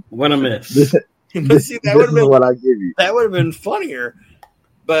hell? What a miss. But see, that would have been what I give you. That would have been funnier.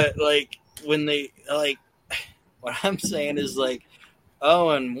 But like, when they like, what I'm saying is like,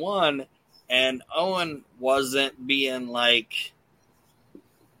 Owen won, and Owen wasn't being like,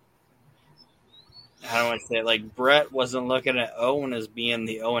 how do I say it? Like, Brett wasn't looking at Owen as being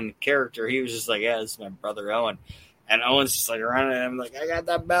the Owen character. He was just like, yeah, this is my brother Owen. And Owen's just like running at him like, I got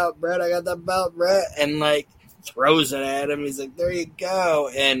that belt, Brett. I got that belt, Brett. And like, throws it at him. He's like, there you go.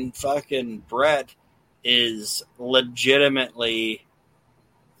 And fucking Brett is legitimately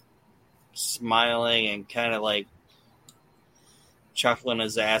smiling and kind of like chuckling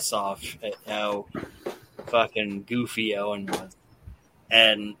his ass off at how fucking goofy Owen was.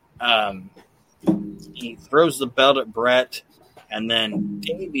 And he throws the belt at Brett, and then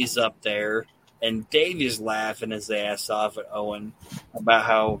Davey's up there, and Davey's laughing his ass off at Owen about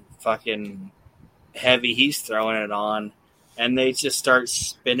how fucking heavy he's throwing it on, and they just start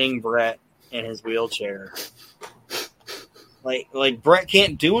spinning Brett in his wheelchair. Like Brett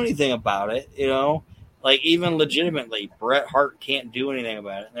can't do anything about it, you know? Like, even legitimately, Bret Hart can't do anything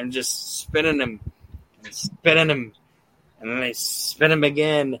about it. They're just spinning him, and then they spin him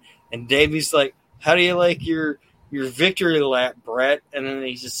again. And Davey's like, how do you like your victory lap, Brett? And then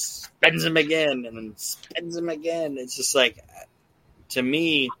he just spins him again, and then spins him again. It's just like, to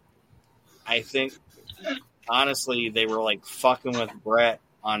me, I think, honestly, they were like fucking with Brett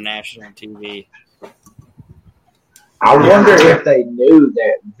on national TV. I wonder if they knew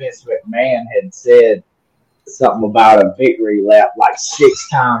that Vince McMahon had said something about a victory lap like 6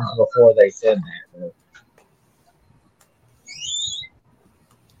 times before they said that.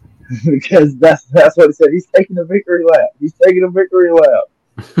 Because that's what he said. He's taking a victory lap. He's taking a victory lap.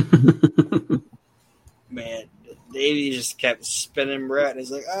 Man, Davey just kept spinning Brett.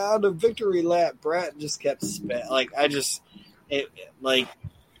 He's like, oh, the victory lap. Brett just kept spinning. Like, like,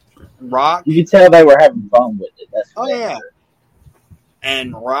 Rock. You could tell they were having fun with it. That's yeah.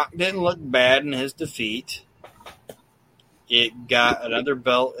 And Rock didn't look bad in his defeat. It got another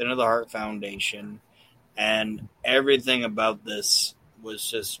belt into the Hart Foundation. And everything about this was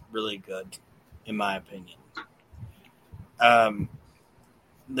just really good, in my opinion.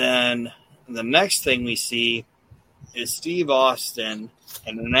 Then the next thing we see is Steve Austin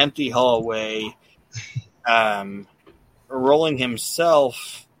in an empty hallway, rolling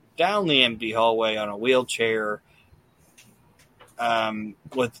himself down the empty hallway on a wheelchair,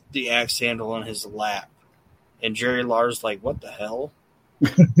 with the axe handle in his lap. And Jerry Lawler's like, what the hell?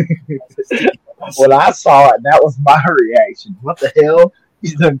 When I saw it, that was my reaction. What the hell?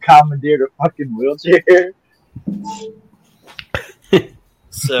 He's done commandeered a fucking wheelchair.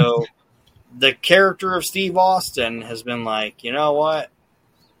 So the character of Steve Austin has been like, you know what?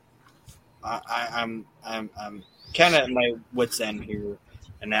 I'm kind of at my wit's end here.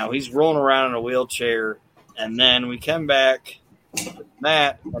 And now he's rolling around in a wheelchair. And then we come back to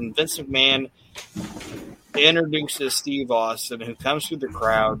Matt, and Vince McMahon introduces Steve Austin, who comes through the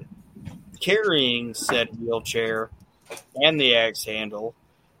crowd carrying said wheelchair and the axe handle.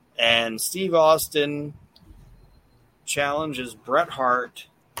 And Steve Austin challenges Bret Hart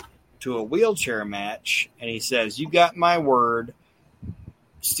to a wheelchair match, and he says, "You got my word,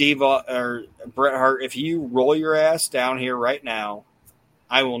 Bret Hart. If you roll your ass down here right now,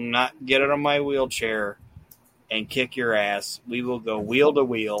 I will not get out of my wheelchair and kick your ass. We will go wheel to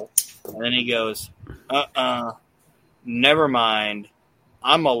wheel." And then he goes, never mind.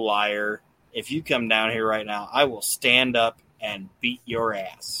 I'm a liar. If you come down here right now, I will stand up and beat your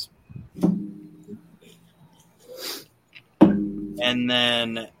ass. And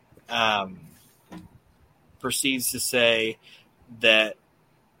then proceeds to say that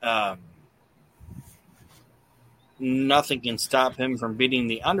nothing can stop him from beating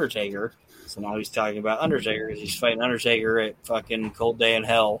The Undertaker. So now he's talking about Undertaker because he's fighting Undertaker at fucking Cold Day in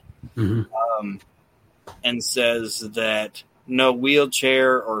Hell. Mm-hmm. And says that no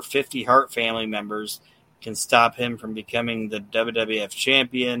wheelchair or 50 Hart family members can stop him from becoming the WWF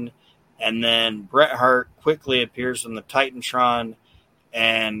champion. And then Bret Hart quickly appears from the Titantron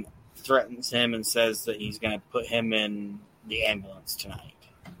and threatens him and says that he's going to put him in the ambulance tonight.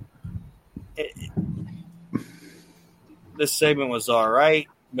 This segment was all right,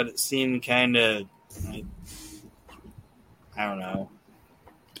 but it seemed kind of, I don't know.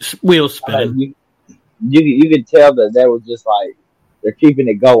 Wheel spin. You could tell that they were just like, they're keeping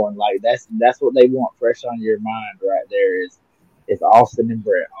it going. Like that's what they want fresh on your mind right there is Austin and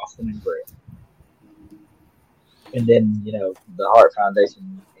Bret. And then, the Hart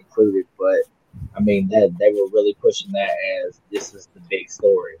Foundation included, but I mean that they were really pushing that as this is the big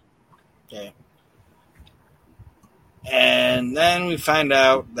story. Okay. And then we find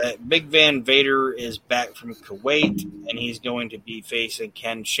out that Big Van Vader is back from Kuwait, and he's going to be facing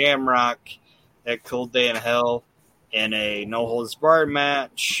Ken Shamrock at Cold Day in Hell in a no-holds-barred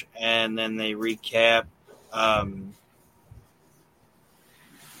match. And then they recap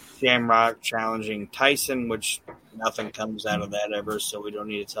Shamrock challenging Tyson, which nothing comes out of that ever, so we don't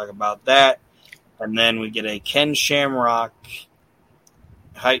need to talk about that. And then we get a Ken Shamrock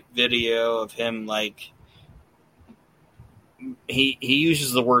hype video of him, like, he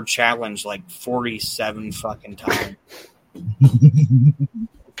uses the word challenge like 47 fucking times.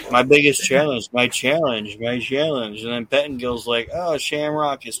 My biggest challenge, my challenge. And then Pettingill's like, oh,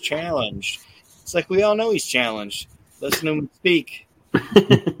 Shamrock is challenged. It's like, we all know he's challenged. Listen to him speak.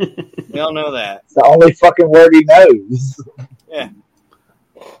 We all know that. It's the only fucking word he knows. Yeah.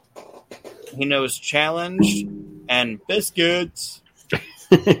 He knows challenged and biscuits.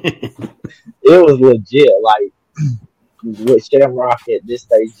 It was legit. Like, with Shamrock at this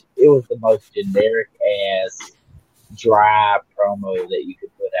stage, it was the most generic ass dry promo that you could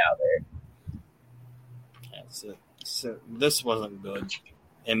put out there. That's it. So this wasn't good,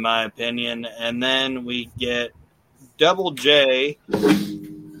 in my opinion. And then we get Double J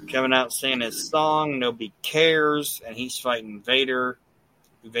coming out singing his song, Nobody Cares, and he's fighting Vader.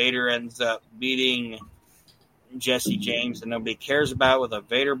 Vader ends up beating Jesse James, and nobody cares about, with a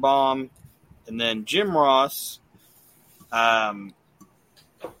Vader bomb. And then Jim Ross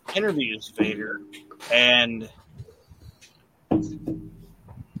interviews Vader, and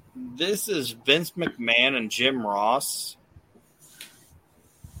this is Vince McMahon and Jim Ross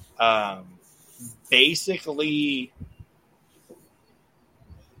basically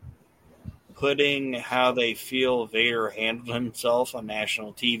putting how they feel Vader handled himself on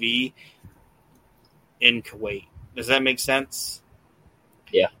national TV in Kuwait. Does that make sense?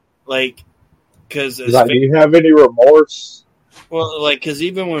 Yeah. Like, because do you have any remorse? Well, like, because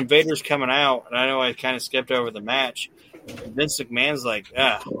even when Vader's coming out, and I know I kind of skipped over the match, Vince McMahon's like,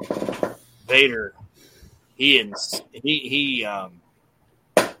 Vader, he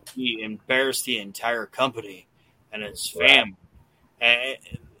embarrassed the entire company and his family. And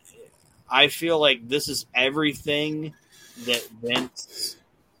I feel like this is everything that Vince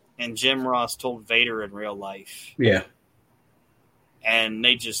and Jim Ross told Vader in real life. Yeah. And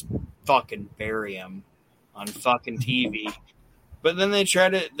they just fucking bury him on fucking TV. But then they try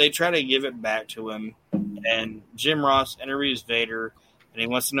to give it back to him. And Jim Ross interviews Vader, and he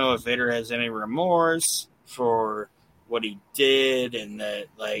wants to know if Vader has any remorse for what he did, and that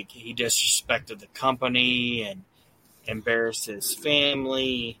like he disrespected the company and embarrassed his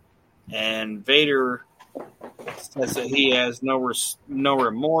family. And Vader says that he has no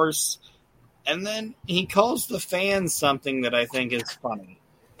remorse. And then he calls the fans something that I think is funny.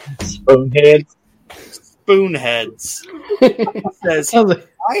 Spoonheads. He says,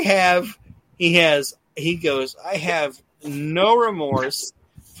 he goes, I have no remorse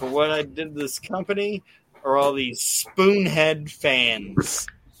for what I did to this company or all these spoonhead fans.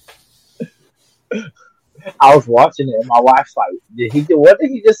 I was watching it and my wife's like, what did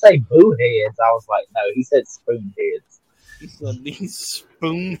he just say? Boo heads? I was like, no, he said spoonheads. He said these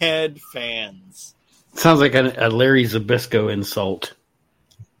spoonhead fans. Sounds like a Larry Zbyszko insult.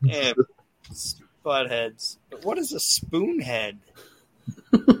 Yeah, buttheads. But what is a spoonhead?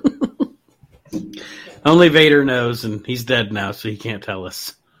 Only Vader knows, and he's dead now, so he can't tell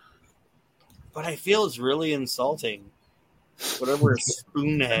us. But I feel it's really insulting. Whatever a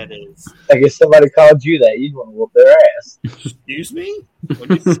spoonhead is. I guess somebody called you that. You'd want to whoop their ass. Excuse me? What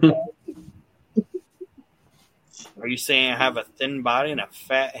you say? Are you saying I have a thin body and a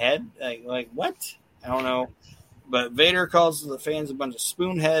fat head? Like what? I don't know. But Vader calls the fans a bunch of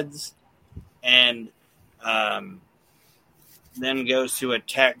spoonheads, and then goes to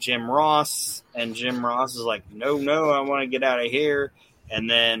attack Jim Ross, and Jim Ross is like, no, I want to get out of here. And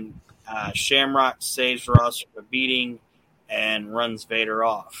then Shamrock saves Ross from a beating and runs Vader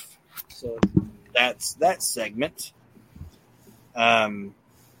off. So that's that segment. So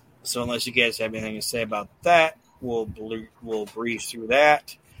unless you guys have anything to say about that, we'll breeze through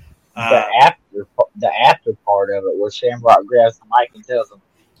that. The after part of it, where Shamrock grabs the mic and tells them,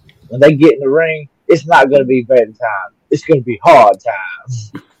 when they get in the ring, it's not going to be better time. It's going to be hard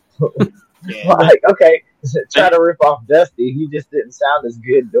times. Yeah. Like, okay, try to rip off Dusty. He just didn't sound as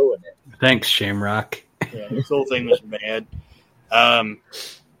good doing it. Thanks, Shamrock. Yeah, this whole thing was bad.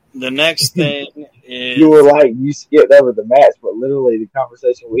 The next thing is... You were like, you skipped over the match, but literally the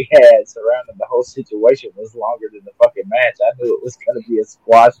conversation we had surrounding the whole situation was longer than the fucking match. I knew it was going to be a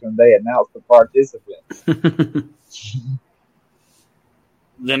squash when they announced the participants.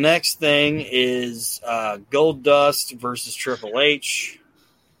 The next thing is Goldust versus Triple H.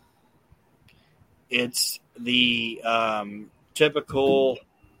 It's the typical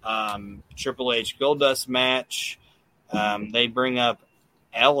Triple H Goldust match. They bring up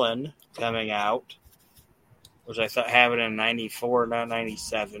Ellen coming out, which I thought happened in 94, not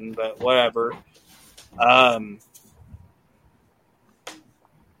 97, but whatever.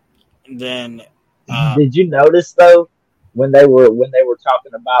 Then did you notice though when they were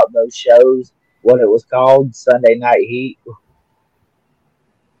talking about those shows, what it was called, Sunday Night Heat,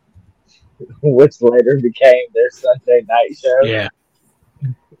 which later became their Sunday Night show? Yeah,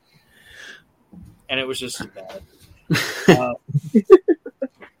 and it was just as bad.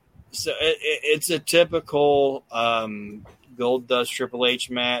 So it's a typical Goldust Triple H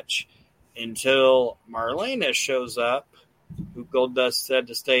match until Marlena shows up, who Goldust said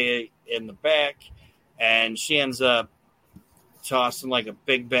to stay in the back, and she ends up tossing like a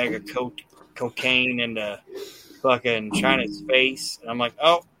big bag of cocaine into fucking Chyna's face. And I'm like,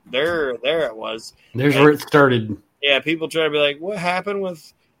 oh, there it was. There's where it started. Yeah, people try to be like, what happened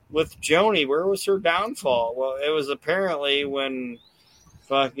with Joni? Where was her downfall? Well, it was apparently when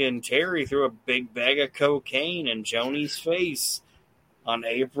fucking Terry threw a big bag of cocaine in Joni's face on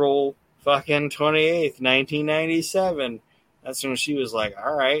April fucking 28th, 1997. That's when she was like,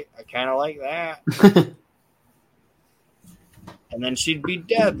 all right, I kind of like that. And then she'd be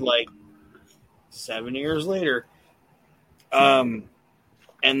dead like 7 years later. And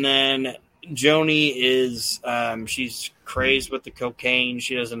then Joni is, she's crazed with the cocaine.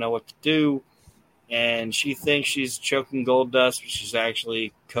 She doesn't know what to do. And she thinks she's choking Goldust, but she's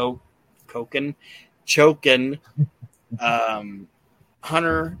actually choking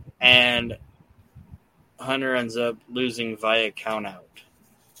Hunter, and Hunter ends up losing via countout.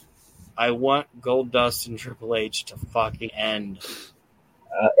 I want Goldust and Triple H to fucking end.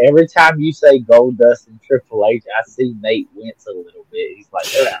 Every time you say Goldust and Triple H, I see Nate wince a little bit. He's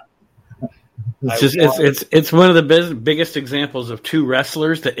like, they're out. It's one of the biggest examples of two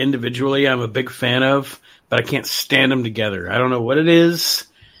wrestlers that individually I'm a big fan of, but I can't stand them together. I don't know what it is.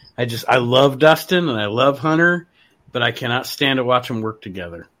 I love Dustin and I love Hunter, but I cannot stand to watch them work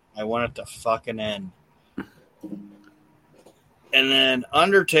together. I want it to fucking end. And then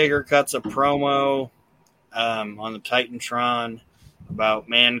Undertaker cuts a promo on the Titantron about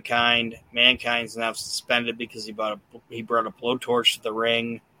Mankind. Mankind's now suspended because he brought a blowtorch to the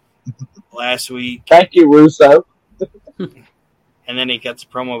ring last week. Thank you, Russo. And then he cuts a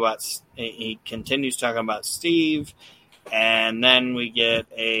promo about. He continues talking about Steve, and then we get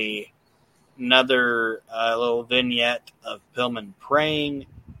another little vignette of Pillman praying.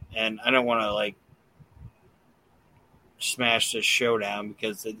 And I don't want to smash this showdown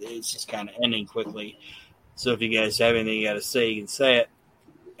because it's just kind of ending quickly. So if you guys have anything you got to say, you can say it.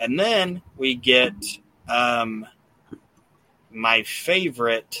 And then we get my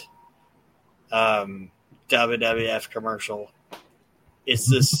favorite WWF commercial. It's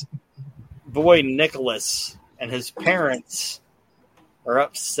this boy Nicholas and his parents are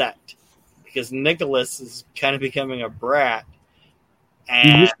upset because Nicholas is kind of becoming a brat. And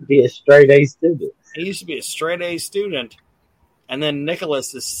he used to be a straight A student. And then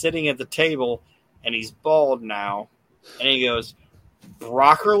Nicholas is sitting at the table, and he's bald now. And he goes,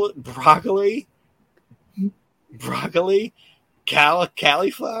 broccoli,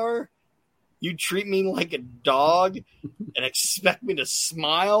 cauliflower? You treat me like a dog and expect me to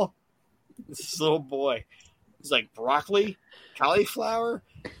smile? This little boy. He's like, broccoli, cauliflower?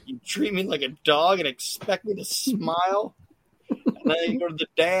 You treat me like a dog and expect me to smile? And then you go to the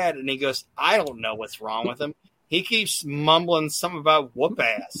dad, and he goes, I don't know what's wrong with him. He keeps mumbling something about whoop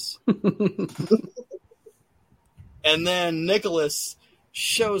ass. And then Nicholas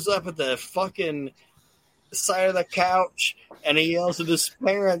shows up at the fucking side of the couch, and he yells at his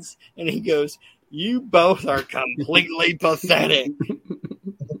parents, and he goes, you both are completely pathetic.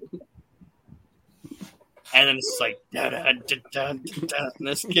 And then it's like, and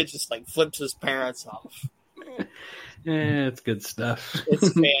this kid just flips his parents off. Yeah, it's good stuff.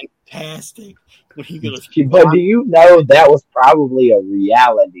 It's fantastic. When he goes, but do you know that was probably a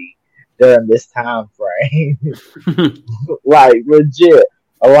reality during this time frame? Legit.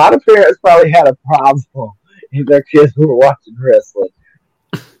 A lot of parents probably had a problem if their kids were watching wrestling.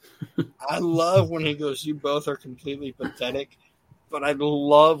 I love when he goes, you both are completely pathetic. But I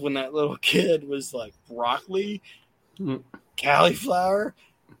love when that little kid was like, broccoli, cauliflower,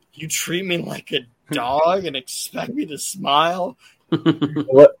 you treat me like a dog and expect me to smile.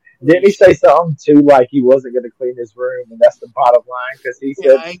 What didn't he say something too like he wasn't going to clean his room and that's the bottom line? Because he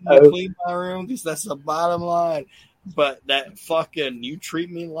said I ain't going to clean my room because that's the bottom line. But that fucking you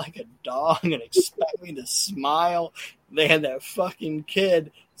treat me like a dog and expect me to smile. They had that fucking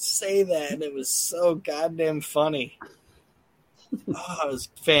kid say that, and it was so goddamn funny. Oh, it was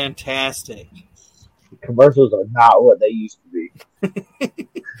fantastic. Commercials are not what they used to be.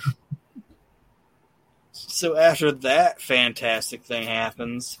 So after that fantastic thing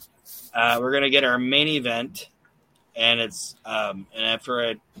happens, we're gonna get our main event, and it's and after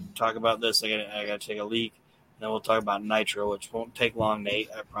I talk about this, I gotta take a leak, and then we'll talk about Nitro, which won't take long, Nate,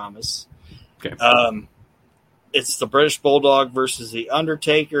 I promise. Okay. It's the British Bulldog versus the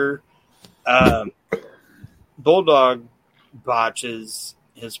Undertaker. Bulldog botches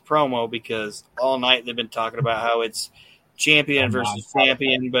his promo because all night they've been talking about how it's champion versus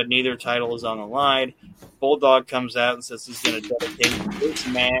champion, but neither title is on the line. Bulldog comes out and says he's going to dedicate this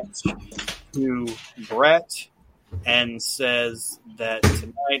match to Brett and says that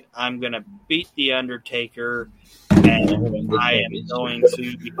tonight I'm going to beat the Undertaker and I am going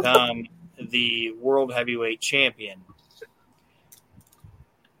to become the World Heavyweight Champion.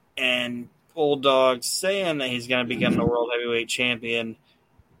 And Bulldog saying that he's going to become the World Heavyweight Champion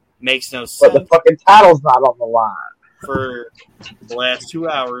makes no sense. But the fucking title's not on the line. For the last 2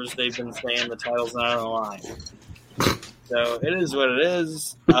 hours, they've been saying the title's not on the line. So it is what it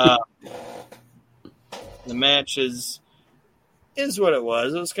is. The match is what it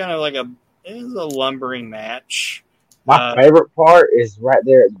was. It was kind of like a lumbering match. My favorite part is right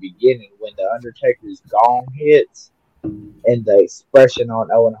there at the beginning when the Undertaker's gong hits and the expression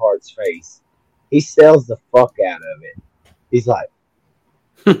on Owen Hart's face. He sells the fuck out of it. He's like,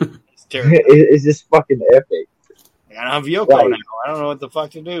 it's terrible. It's just fucking epic. I don't have Yoko now. I don't know what the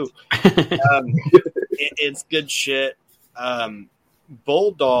fuck to do. It's good shit.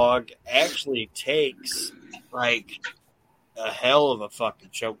 Bulldog actually takes like a hell of a fucking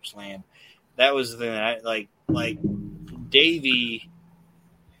choke slam. That was the thing that I like Davey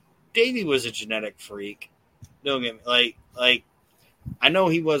was a genetic freak. Don't get me like I know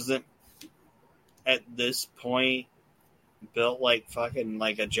he wasn't at this point built like fucking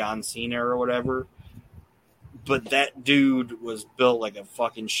like a John Cena or whatever. But that dude was built like a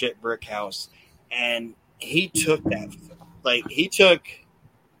fucking shit brick house. And he took that. Like, if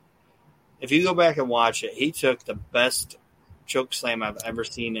you go back and watch it, he took the best choke slam I've ever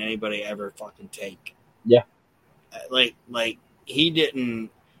seen anybody ever fucking take. Yeah. Like he didn't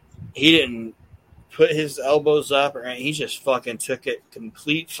put his elbows up, or he just fucking took it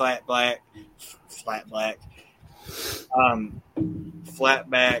complete flat back,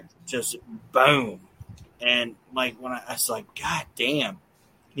 just boom. And like when I was like, God damn,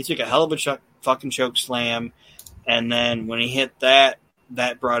 he took a hell of a fucking choke slam. And then when he hit that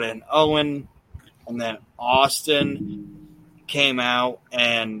brought in Owen, and then Austin came out,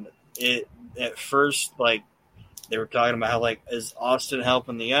 and it at first like they were talking about how like, is Austin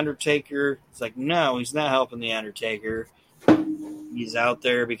helping the Undertaker? It's like, no, he's not helping the Undertaker. He's out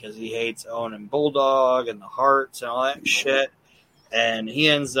there because he hates Owen and Bulldog and the Hearts and all that shit. And he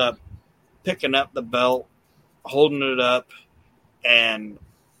ends up picking up the belt, holding it up, and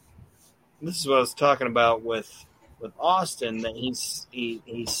this is what I was talking about with Austin, that he's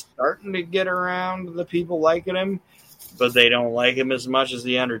starting to get around the people liking him, but they don't like him as much as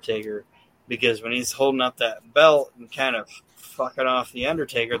the Undertaker, because when he's holding up that belt and kind of fucking off the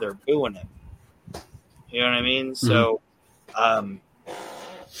Undertaker, they're booing him. You know what I mean? Mm-hmm. So,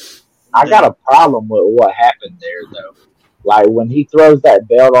 I got a problem with what happened there, though. Like, when he throws that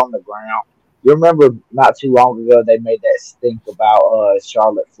belt on the ground, you remember not too long ago they made that stink about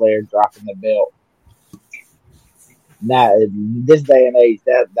Charlotte Flair dropping the belt. Now, in this day and age,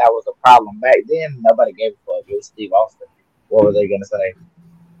 that was a problem. Back then, nobody gave a fuck. It was Steve Austin. What were they going to say?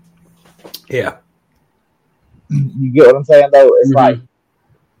 Yeah. You get what I'm saying, though? It's like,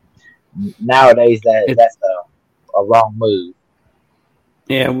 nowadays, that's a wrong move.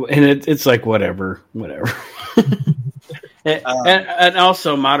 Yeah, and it's like, whatever. And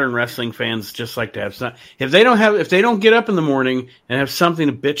also, modern wrestling fans just like to have some. If they don't get up in the morning and have something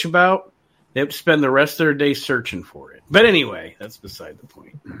to bitch about, they have to spend the rest of their day searching for it. But anyway, that's beside the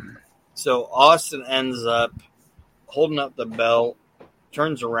point. So Austin ends up holding up the belt,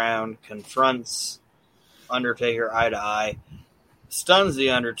 turns around, confronts Undertaker eye to eye, stuns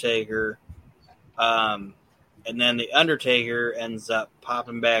the Undertaker, and then the Undertaker ends up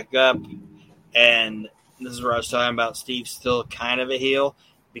popping back up, and this is where I was talking about Steve's still kind of a heel,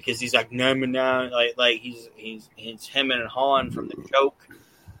 because he's like, no, like he's hemming and hawing from the choke.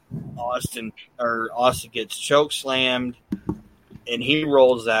 Austin gets choke slammed, and he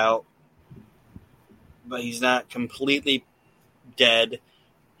rolls out, but he's not completely dead.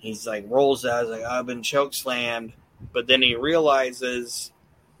 He's like rolls out, he's like, I've been choke slammed, but then he realizes,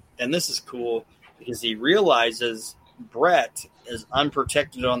 and this is cool, because he realizes Brett is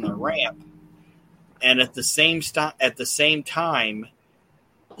unprotected on the ramp. And at the same time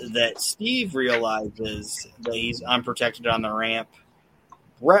that Steve realizes that he's unprotected on the ramp,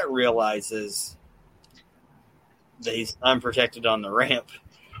 Brett realizes that he's unprotected on the ramp.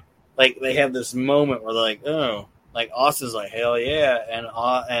 Like, they have this moment where they're like, oh, like Austin's like, hell yeah,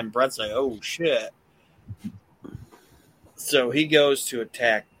 and Brett's like, oh shit. So he goes to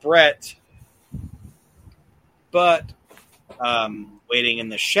attack Brett, but waiting in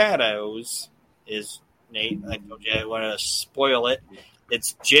the shadows is Nate. I told you I want to spoil it.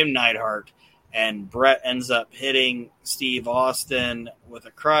 It's Jim Neidhart, and Brett ends up hitting Steve Austin with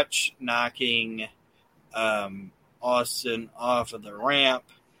a crutch, knocking Austin off of the ramp,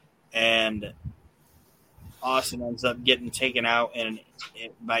 and Austin ends up getting taken out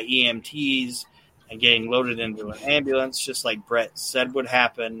by EMTs and getting loaded into an ambulance, just like Brett said would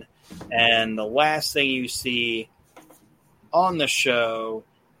happen. And the last thing you see on the show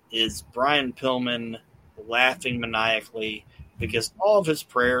is Brian Pillman laughing maniacally because all of his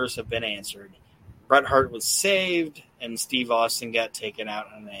prayers have been answered. Bret Hart was saved, and Steve Austin got taken out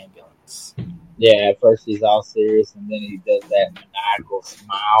in an ambulance. Yeah, at first he's all serious, and then he does that maniacal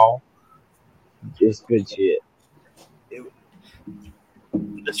smile. Just good shit.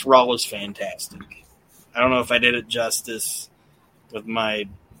 This Raw was fantastic. I don't know if I did it justice with my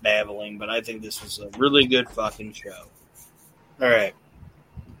babbling, but I think this was a really good fucking show. All right.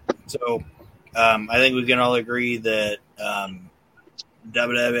 So, I think we can all agree that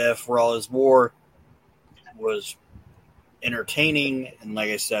WWF Raw is War was entertaining, and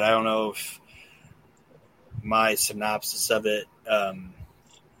like I said, I don't know if my synopsis of it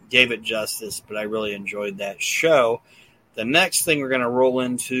gave it justice, but I really enjoyed that show. The next thing we're going to roll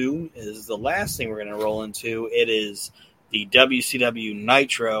into is the last thing we're going to roll into. It is the WCW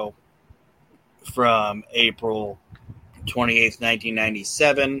Nitro from April 28th,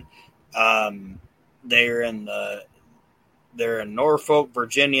 1997. they're in Norfolk,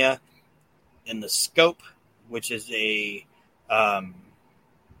 Virginia, in the Scope, which is a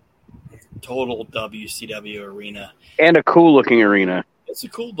total WCW arena and a cool looking arena. It's a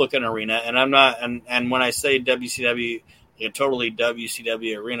cool looking arena, and I'm not. And when I say WCW, a totally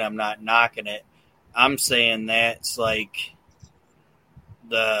WCW arena, I'm not knocking it. I'm saying that's like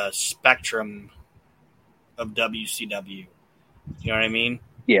the spectrum of WCW. You know what I mean?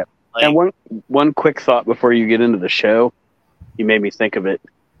 Yeah. Like, and one quick thought before you get into the show, you made me think of it.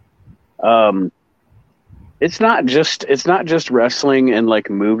 It's not just wrestling and like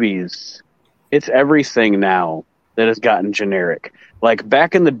movies. It's everything now that has gotten generic. Like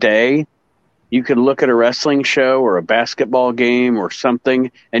back in the day, you could look at a wrestling show or a basketball game or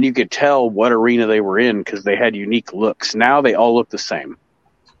something, and you could tell what arena they were in because they had unique looks. Now they all look the same.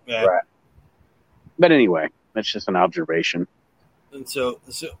 yeah. Right. But anyway, that's just an observation. And so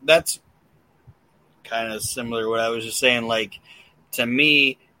that's kind of similar to what I was just saying. Like, to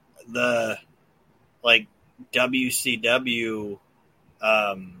me, the like WCW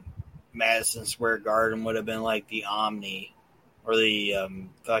Madison Square Garden would have been like the Omni or the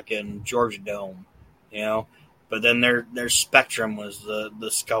fucking Georgia Dome, you know. But then their Spectrum was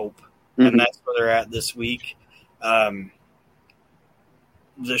the Scope, and that's where they're at this week.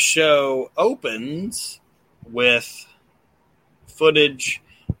 The show opens with footage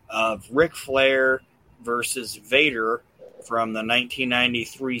of Ric Flair versus Vader from the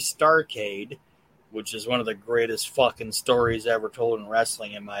 1993 Starrcade, which is one of the greatest fucking stories ever told in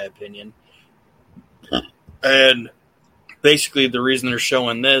wrestling, in my opinion. And basically the reason they're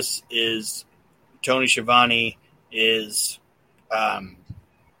showing this is Tony Schiavone is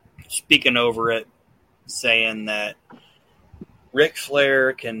speaking over it, saying that Ric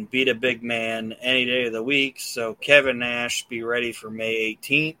Flair can beat a big man any day of the week, so Kevin Nash be ready for May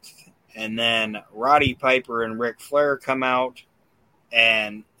 18th. And then Roddy Piper and Ric Flair come out,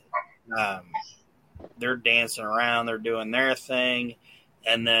 and they're dancing around, they're doing their thing,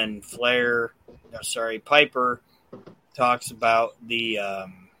 and then Piper talks about the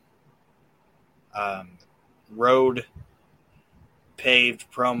road paved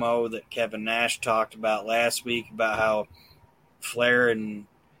promo that Kevin Nash talked about last week, about how Flair and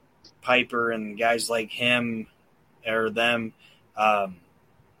Piper and guys like him or them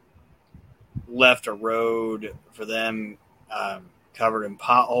left a road for them covered in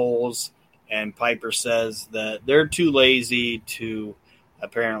potholes, and Piper says that they're too lazy to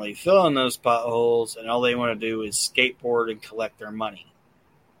apparently fill in those potholes, and all they want to do is skateboard and collect their money.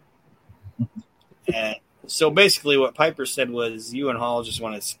 And so basically what Piper said was, you and Hall just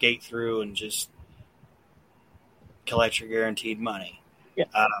want to skate through and just collect your guaranteed money. Yeah.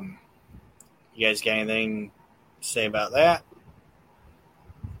 You guys got anything to say about that?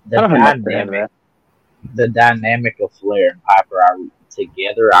 The dynamic of Flair and Piper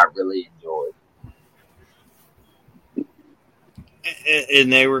together, I really enjoyed.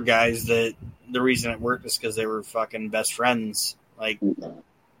 And they were guys that the reason it worked is because they were fucking best friends. Like,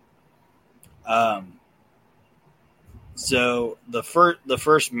 so the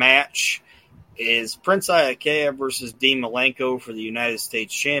first match is Prince Iaukea versus Dean Malenko for the United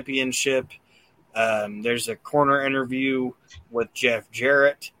States Championship. There's a corner interview with Jeff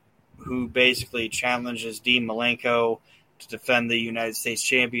Jarrett, who basically challenges Dean Malenko to defend the United States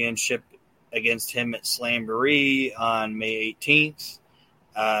Championship against him at Slamboree on May 18th.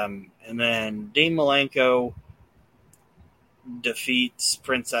 And then Dean Malenko defeats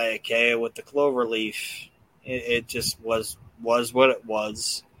Prince Iaukea with the cloverleaf. It just was what it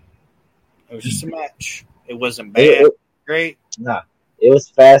was. It was just a match. It wasn't bad. Great. No, it was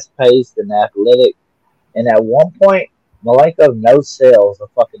fast paced and athletic. And at one point, Malenko no sells a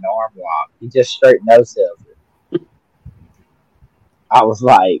fucking arm lock. He just straight no sells it. I was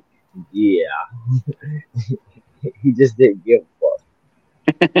like, yeah. He just didn't give a fuck.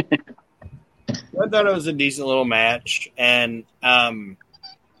 I thought it was a decent little match. And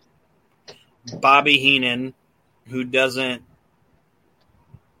Bobby Heenan, who doesn't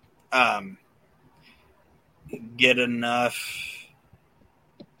get enough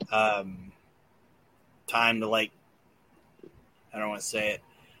time to, like, I don't want to say it.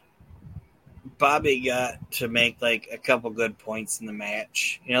 Bobby got to make like a couple good points in the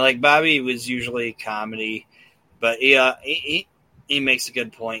match. You know, like Bobby was usually comedy, but he makes a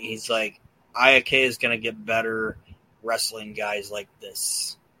good point. He's like, Iaukea is going to get better wrestling guys like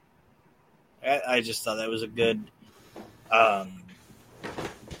this. I just thought that was a good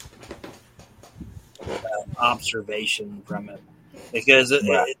observation from it, because it's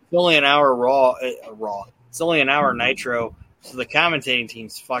only an hour Raw. It's only an hour Nitro. So the commentating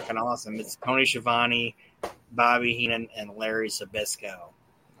team's fucking awesome. It's Tony Schiavone, Bobby Heenan, and Larry Zbyszko.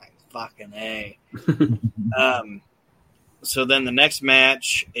 Like, fucking A. So then the next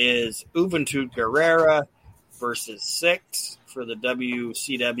match is Juventud Guerrera versus Six for the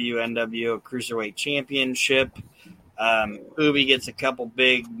WCW NWO Cruiserweight Championship. Ubi gets a couple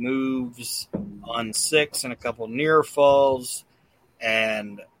big moves on Six and a couple near falls,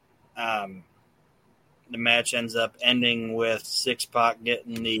 and the match ends up ending with Six Pac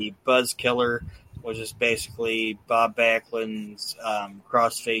getting the Buzz Killer, which is basically Bob Backlund's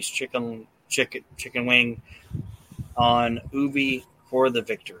crossface chicken wing on Ubi for the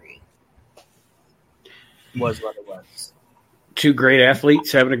victory. Was what it was. Two great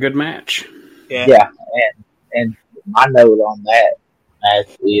athletes having a good match. Yeah, and my note on that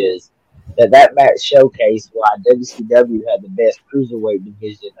match is that match showcased why WCW had the best cruiserweight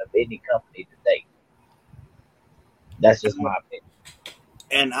division of any company to date. That's just my opinion.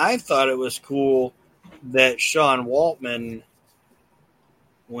 And I thought it was cool that Sean Waltman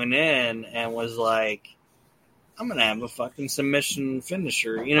went in and was like, I'm going to have a fucking submission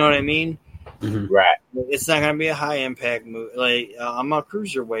finisher. You know what I mean? Mm-hmm. Right. It's not going to be a high impact move. Like, I'm a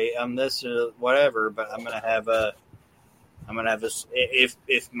cruiserweight. I'm this or whatever, but I'm going to have a,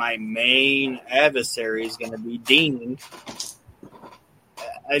 if my main adversary is going to be Dean,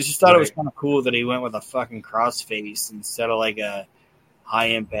 I just thought it was kind of cool that he went with a fucking crossface instead of like a high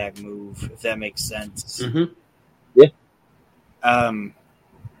impact move, if that makes sense. Mm-hmm. Yeah.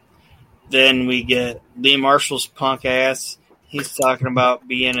 Then we get Lee Marshall's punk ass. He's talking about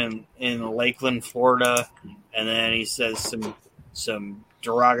being in Lakeland, Florida, and then he says some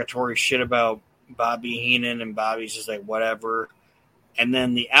derogatory shit about Bobby Heenan, and Bobby's just like, whatever. And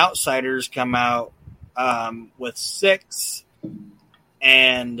then the Outsiders come out with Six,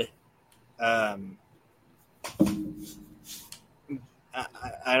 and I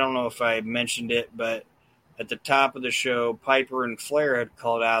don't know if I mentioned it, but at the top of the show, Piper and Flair had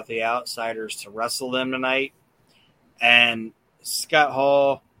called out the Outsiders to wrestle them tonight. And Scott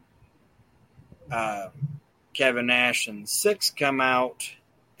Hall, Kevin Nash, and Six come out.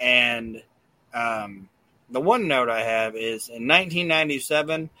 And the one note I have is in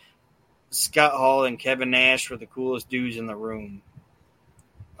 1997, Scott Hall and Kevin Nash were the coolest dudes in the room.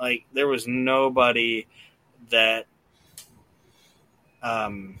 Like, there was nobody that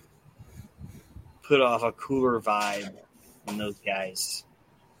put off a cooler vibe than those guys.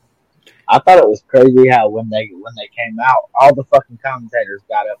 I thought it was crazy how when they came out, all the fucking commentators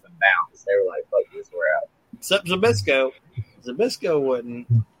got up and bounced. They were like, "Fuck this, we're out." Except Zbyszko. Zbyszko wouldn't.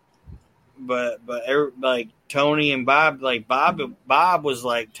 But like Tony and Bob, like Bob was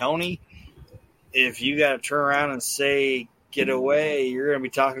like, Tony, if you got to turn around and say get away, you're gonna be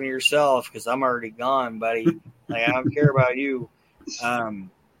talking to yourself because I'm already gone, buddy. Like, I don't care about you.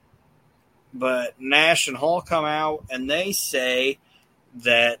 But Nash and Hall come out and they say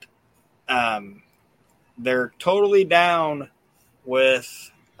that they're totally down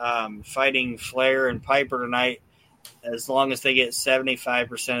with fighting Flair and Piper tonight as long as they get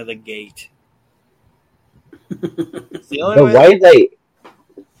 75% of the gate. The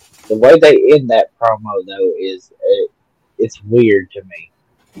way they end that promo though is it's weird to me.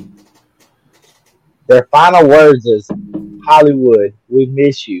 Their final words is, "Hollywood, we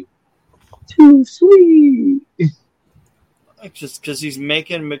miss you." Too sweet. Just because he's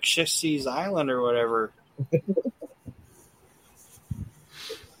making McShissy's Island or whatever.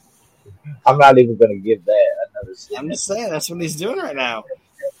 I'm not even going to give that another sentence. I'm just saying, that's what he's doing right now.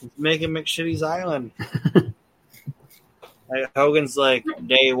 He's making McShitty's Island. Like, Hogan's like,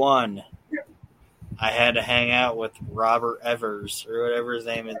 day one, I had to hang out with Robert Evers or whatever his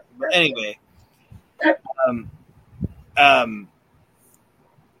name is. But anyway,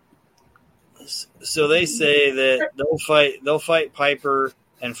 so they say that they'll fight Piper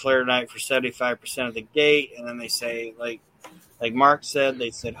and Flair tonight for 75% of the gate, and then they say, like Mark said,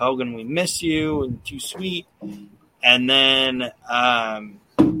 they said, Hogan, we miss you, and too sweet. And then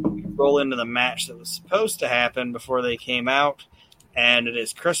roll into the match that was supposed to happen before they came out, and it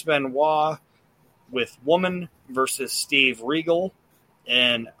is Chris Benoit with Woman versus Steve Regal,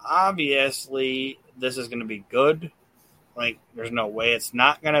 and obviously this is going to be good. Like, there's no way it's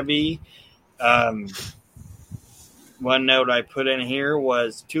not going to be. One note I put in here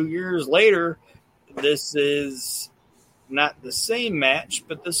was 2 years later, this is not the same match,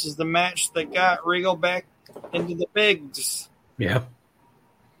 but this is the match that got Regal back into the bigs. Yeah.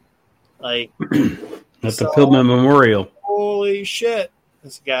 Like, at the Pillman Memorial. Holy shit.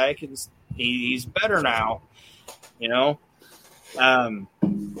 This guy he's better now, you know?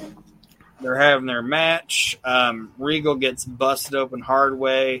 they're having their match. Regal gets busted open hard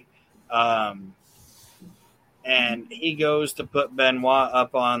way. And he goes to put Benoit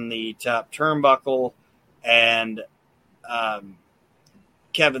up on the top turnbuckle. And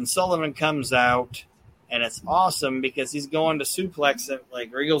Kevin Sullivan comes out. And it's awesome because he's going to suplex it.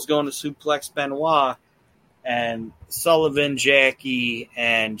 Like, Regal's going to suplex Benoit. And Sullivan, Jackie,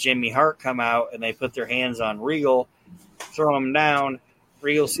 and Jimmy Hart come out. And they put their hands on Regal. Throw him down.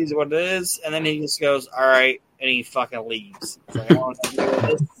 Regal sees what it is. And then he just goes, all right. And he fucking leaves. So I want to do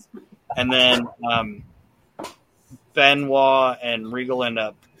this. And then Benoit and Regal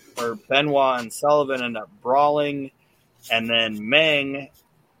Benoit and Sullivan end up brawling. And then Meng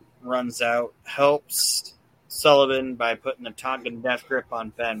runs out, helps Sullivan by putting the Tongan death grip on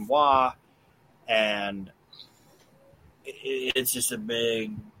Benoit, and it's just a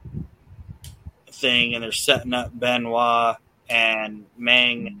big thing, and they're setting up Benoit and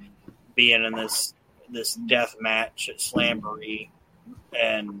Meng being in this death match at Slamboree,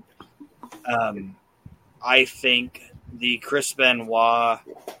 and I think the Chris Benoit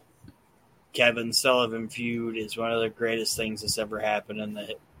Kevin Sullivan feud is one of the greatest things that's ever happened in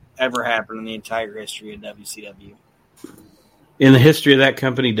the entire history of WCW. In the history of that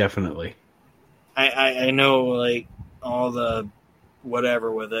company, definitely. I know, like, all the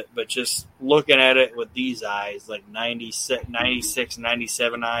whatever with it, but just looking at it with these eyes, like 96,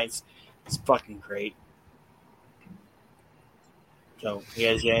 97 eyes, it's fucking great. So, you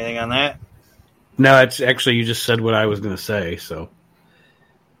guys got anything on that? No, it's actually, you just said what I was going to say, so.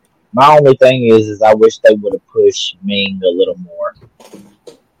 My only thing is I wish they would have pushed Ming a little more.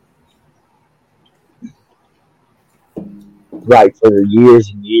 Like, for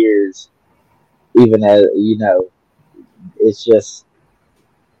years and years, even as, it's just,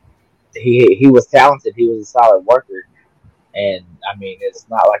 he was talented, he was a solid worker, and, I mean, it's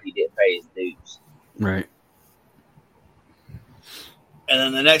not like he didn't pay his dues. Right. And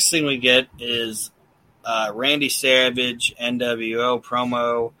then the next thing we get is Randy Savage, NWO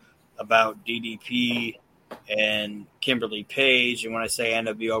promo about DDP and Kimberly Page. And when I say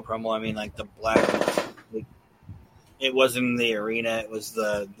NWO promo, I mean like the black. It wasn't in the arena. It was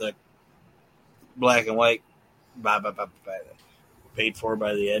the black and white, paid for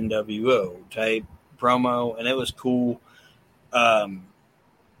by the NWO type promo, and it was cool. And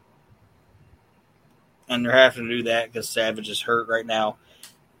they're having to do that because Savage is hurt right now.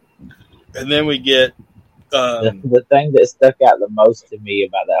 And then we get the thing that stuck out the most to me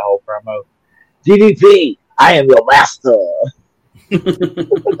about that whole promo: DDP, I am your master.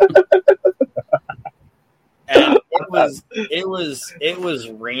 And it was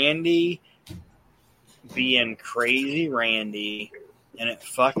Randy being crazy Randy, and it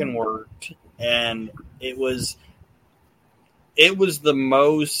fucking worked. And it was the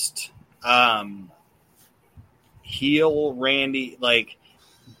most heel Randy, like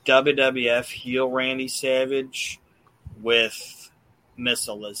WWF heel Randy Savage with Miss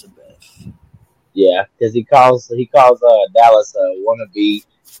Elizabeth. Yeah, because he calls Dallas a wannabe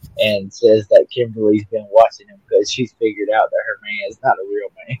and says that Kimberly's been watching him because she's figured out that her man is not a real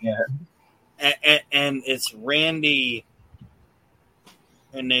man. And it's Randy,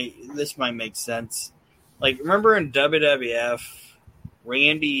 and this might make sense. Like, remember in WWF,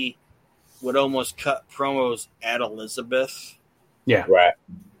 Randy would almost cut promos at Elizabeth. Yeah. Right.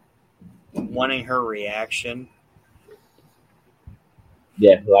 Wanting her reaction.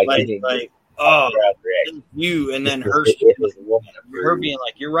 Yeah, like oh, you, and then her being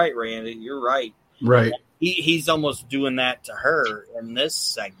like, "You're right, Randy. You're right." Right. He's almost doing that to her in this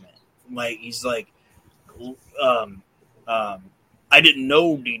segment. Like, he's like, I didn't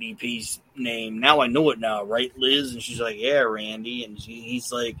know DDP's name. Now I know it now, right, Liz? And she's like, "Yeah, Randy." And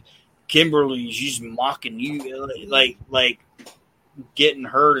he's like, "Kimberly, she's mocking you," like getting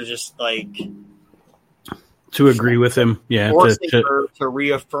her to just like to agree with him, yeah, forcing her to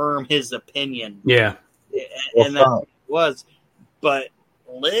reaffirm his opinion. Yeah, and that was. But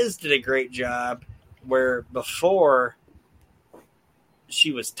Liz did a great job. Where before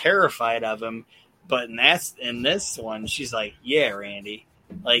she was terrified of him, but in this one, she's like, "Yeah, Randy."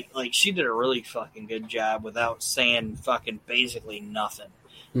 Like she did a really fucking good job without saying fucking basically nothing.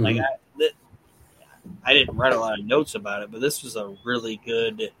 Mm-hmm. Like I didn't write a lot of notes about it, but this was a really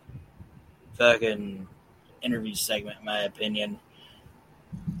good fucking interview segment, in my opinion.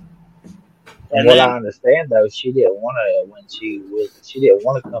 And what I understand though, she didn't want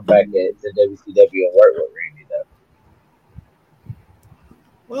to come back to WCW and work with Randy though.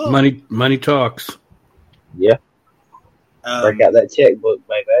 Well, money talks. Yeah. Break out that checkbook,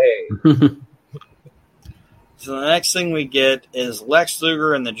 baby. So the next thing we get is Lex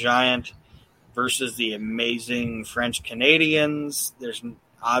Luger and the Giant versus the amazing French Canadians. There's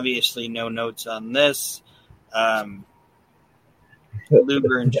obviously no notes on this.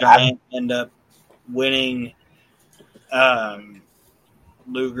 Luger and Giant end up winning.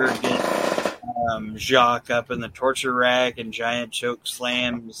 Luger gets Jacques up in the torture rack, and Giant choke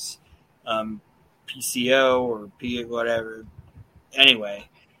slams PCO or P whatever. Anyway,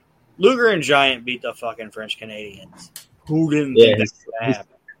 Luger and Giant beat the fucking French Canadians. Who didn't think that was going to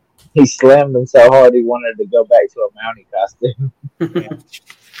happen? He slammed them so hard he wanted to go back to a Mountie costume. Yeah.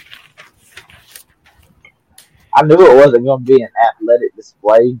 I knew it wasn't going to be an athletic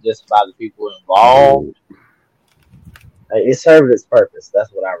display just by the people involved. It served its purpose. That's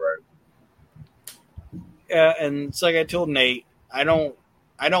what I wrote. Yeah, and it's like I told Nate, I don't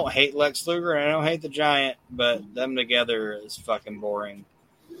hate Lex Luger and I don't hate the Giant, but them together is fucking boring.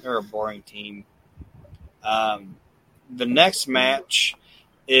 They're a boring team. The next match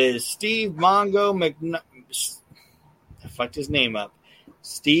is Steve Mongo I fucked his name up.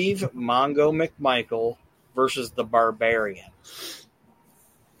 Steve Mongo McMichael versus the Barbarian.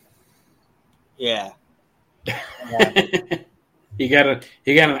 Yeah. You got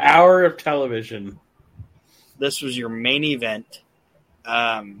an hour of television. This was your main event.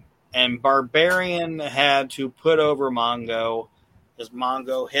 And Barbarian had to put over Mongo because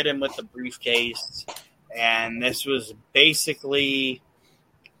Mongo hit him with the briefcase. And this was basically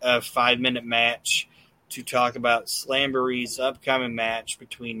a 5-minute match to talk about Slamboree's upcoming match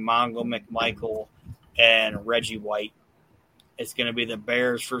between Mongo McMichael and Reggie White. It's going to be the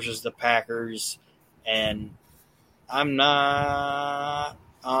Bears versus the Packers. And I'm not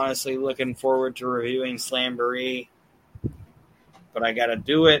honestly looking forward to reviewing Slamboree, but I got to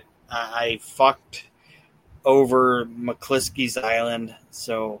do it. I fucked over McCliskey's Island,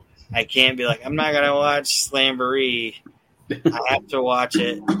 so I can't be like, I'm not going to watch Slamboree. I have to watch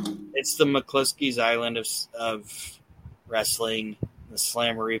it. It's the McCliskey's Island of wrestling, the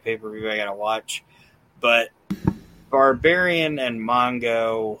Slamboree pay-per-view I got to watch. But Barbarian and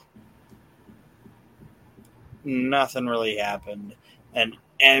Mongo, nothing really happened. And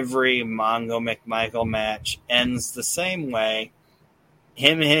every Mongo McMichael match ends the same way.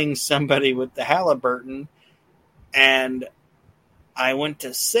 Him hitting somebody with the Halliburton. And I went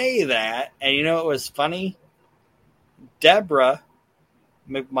to say that, and you know what was funny? Deborah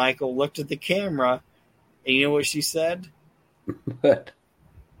McMichael looked at the camera, and you know what she said? What?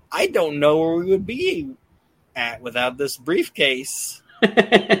 I don't know where we would be at without this briefcase.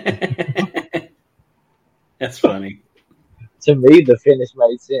 That's funny. To me, the finish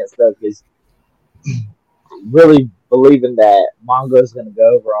made sense, though, because really believing that Mongo's going to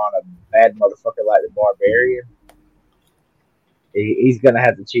go over on a bad motherfucker like the Barbarian, he's going to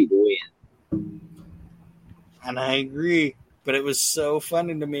have to cheat to win. And I agree. But it was so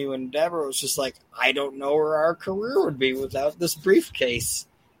funny to me when Deborah was just like, I don't know where our career would be without this briefcase.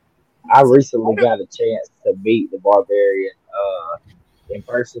 I recently got a chance to meet the Barbarian in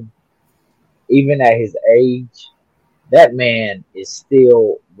person. Even at his age, that man is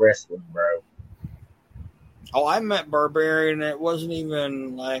still wrestling, bro. Oh, I met Barbarian. It wasn't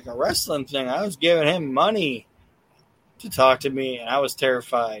even like a wrestling thing. I was giving him money to talk to me, and I was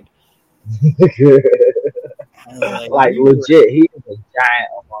terrified. Like legit, he is a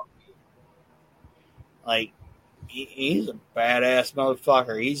giant among me. Like he's a badass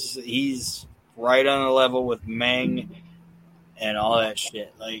motherfucker. He's right on the level with Meng and all that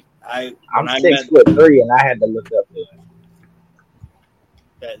shit. Like I'm 6'3" and I had to look up to him.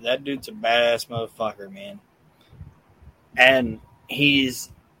 That dude's a badass motherfucker, man. And he's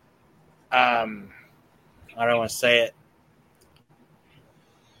I don't want to say it.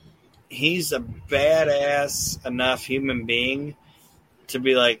 He's a badass enough human being to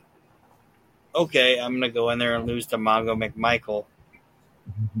be like, okay, I'm going to go in there and lose to Mongo McMichael.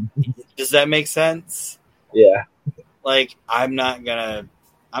 Does that make sense? Yeah. Like, I'm not going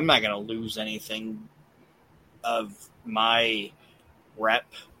to lose anything of my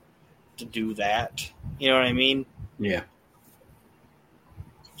rep to do that. You know what I mean? Yeah.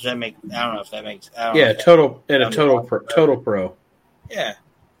 Does that make, I don't know if that makes, total pro. Yeah.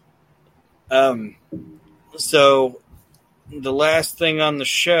 So the last thing on the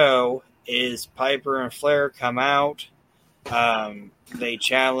show is Piper and Flair come out. They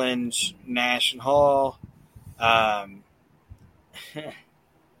challenge Nash and Hall.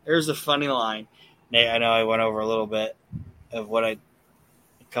 There's a funny line. Nate, I know I went over a little bit of a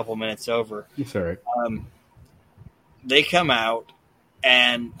couple minutes over. It's all right. They come out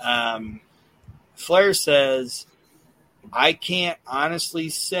and Flair says, I can't honestly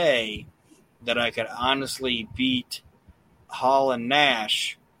say that I could honestly beat Hall and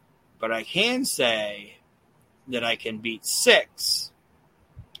Nash, but I can say that I can beat Six.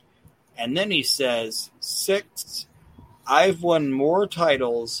 And then he says, Six, I've won more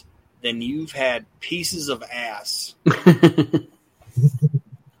titles than you've had pieces of ass.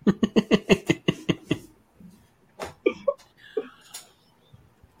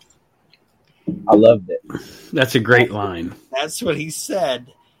 I loved it. That's a great line. That's what he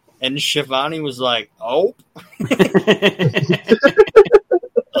said. And Shivani was like, oh.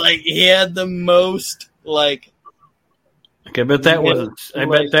 Like, he had the most, like... I bet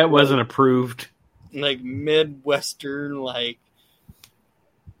that wasn't approved. Like, Midwestern, like,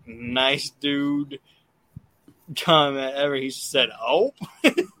 nice dude comment ever. He said, oh.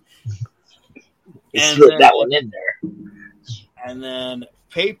 Slip that one in there. And then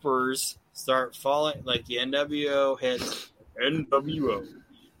papers start falling, like the NWO hits NWO.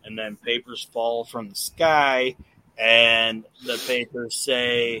 And then papers fall from the sky, and the papers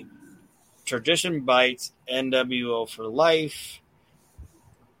say, Tradition bites, NWO for life.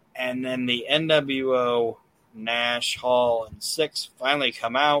 And then the NWO, Nash, Hall, and Six finally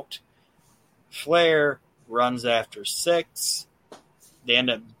come out. Flair runs after Six. They end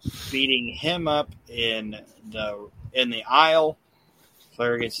up beating him up in the aisle.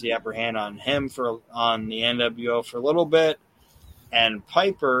 Flair gets the upper hand on the NWO for a little bit. And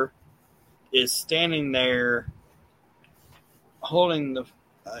Piper is standing there holding the...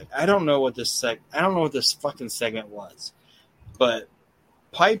 I don't know what this fucking segment was. But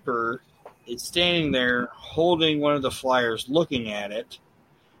Piper is standing there holding one of the flyers, looking at it.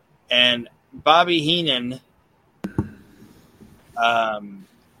 And Bobby Heenan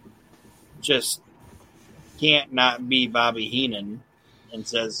just can't not be Bobby Heenan and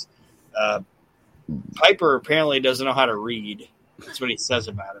says, Piper apparently doesn't know how to read. That's what he says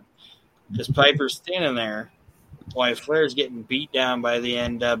about him. Because Piper's standing there while Flair's getting beat down by the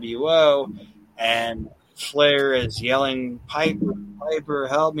NWO, and Flair is yelling, Piper, Piper,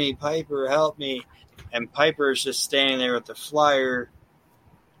 help me, Piper, help me. And Piper's just standing there with the flyer,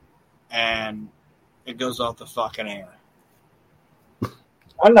 and it goes off the fucking air.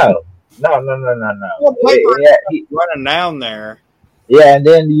 Oh, no. No. Well, Piper running down there. Yeah, and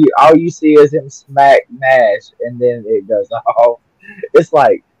then all you see is him smack Nash, and then it goes off. It's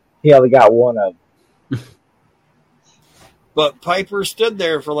like he only got one of them. But Piper stood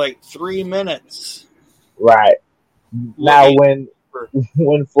there for like 3 minutes. Right. Now, when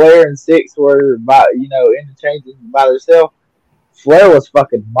Flair and Six were interchanging by themselves, Flair was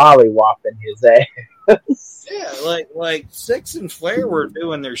fucking molly-whopping his ass. Yeah, like Six and Flair were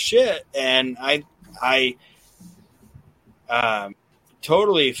doing their shit, and I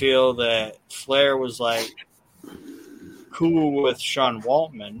totally feel that Flair was like cool with Sean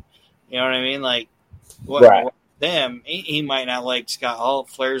Waltman. You know what I mean? Like, what them? He might not like Scott Hall.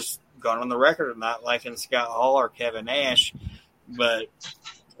 Flair's gone on the record of not liking Scott Hall or Kevin Nash, but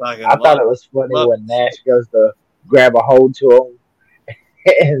I thought it was funny when Nash goes to grab a hold to him,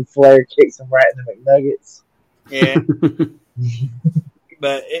 and Flair kicks him right in the McNuggets. Yeah.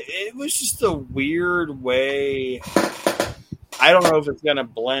 But it was just a weird way. I don't know if it's going to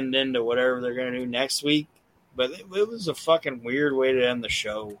blend into whatever they're going to do next week, but it was a fucking weird way to end the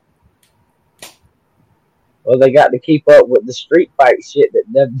show. Well, they got to keep up with the street fight shit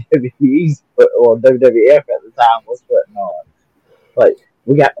that WWF at the time was putting on. Like,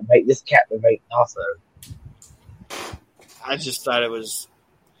 we got to make this captivating also. I just thought it was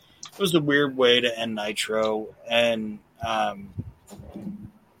a weird way to end Nitro. And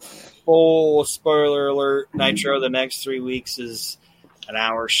full spoiler alert, Nitro the next 3 weeks is an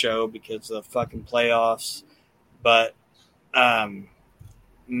hour show because of the fucking playoffs. But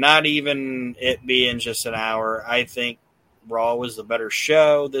not even it being just an hour, I think Raw was the better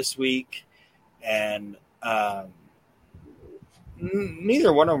show this week. And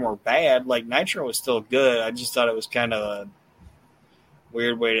neither one of them were bad. Like, Nitro was still good. I just thought it was kind of a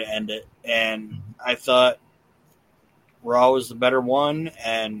weird way to end it. And I thought Raw was the better one,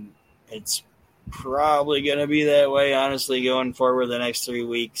 and it's probably going to be that way, honestly, going forward the next 3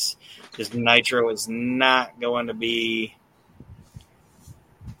 weeks, because Nitro is not going to be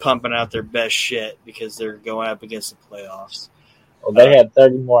pumping out their best shit because they're going up against the playoffs. Well, they had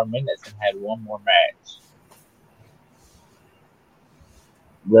 30 more minutes and had one more match.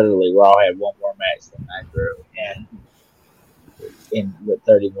 Literally, Raw had one more match than Nitro, and with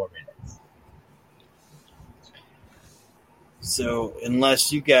 30 more minutes. So,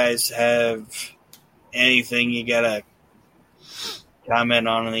 unless you guys have anything you gotta comment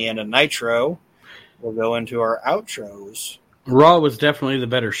on in the end of Nitro, we'll go into our outros. Raw was definitely the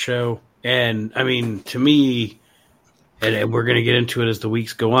better show, and I mean, to me, And we're going to get into it as the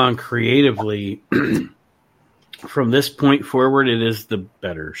weeks go on. Creatively, from this point forward, it is the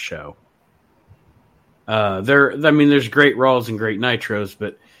better show. There's great Raws and great Nitros,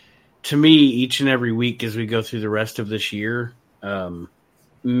 but to me, each and every week as we go through the rest of this year,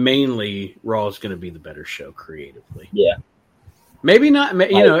 mainly Raw is going to be the better show creatively. Yeah. Maybe not,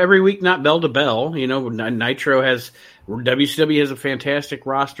 every week, not bell to bell. WCW has a fantastic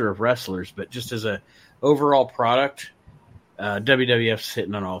roster of wrestlers, but just as a overall product, WWF's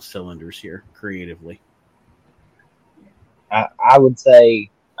hitting on all cylinders here creatively. I would say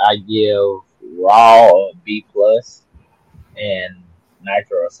I give Raw a B+ and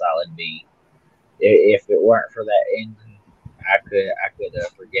Nitro a solid B. If it weren't for that ending, I could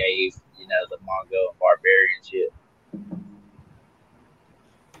have forgave the Mongo and Barbarian shit.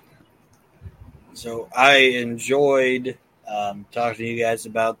 So I enjoyed talking to you guys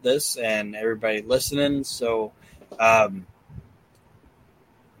about this and everybody listening. So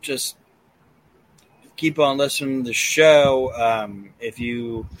just keep on listening to the show. If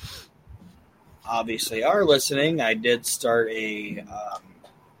you obviously are listening, I did start a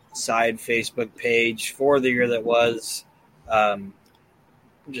side Facebook page for the year that was.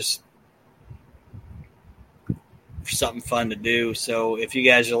 Just something fun to do. So if you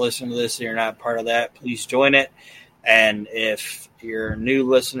guys are listening to this and you're not part of that, please join it. And if you're new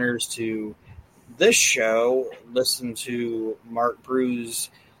listeners to this show, listen to Mark Brew's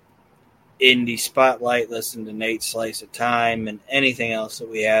Indie Spotlight, listen to Nate's Slice of Time, and anything else that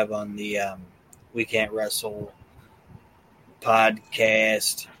we have on the We Can't Wrestle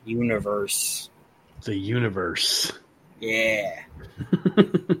podcast universe. The universe. Yeah.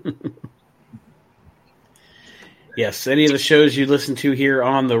 Yes, any of the shows you listen to here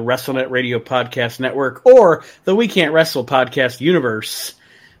on the WrestleNet Radio Podcast Network or the We Can't Wrestle podcast universe.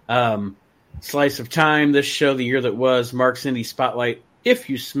 Slice of Time, this show, the year that was, Mark's Indie Spotlight, If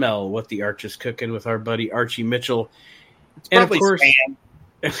You Smell What the Arch is Cooking with our buddy Archie Mitchell. And of course,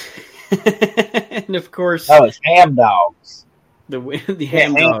 and of course, it's Ham Dogs. The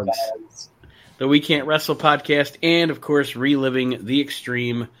Ham Dogs. The We Can't Wrestle podcast, and of course, Reliving the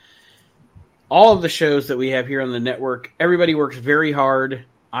Extreme. All of the shows that we have here on the network, everybody works very hard.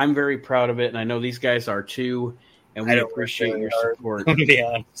 I'm very proud of it, and I know these guys are too. And we appreciate your support. To be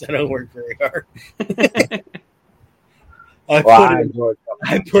honest, I don't work very hard.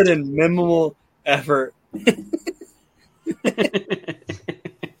 I put in minimal effort.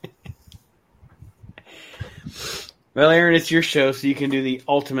 Well, Aaron, it's your show, so you can do the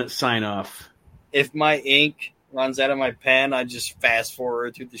ultimate sign-off. If my ink runs out of my pen, I just fast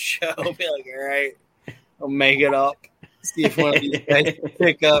forward through the show. Be like, all right, I'll make it up. See if one of these guys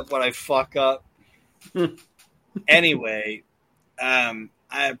pick up when I fuck up. Anyway, I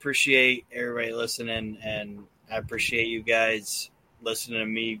appreciate everybody listening, and I appreciate you guys listening to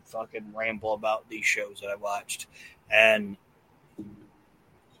me fucking ramble about these shows that I watched. And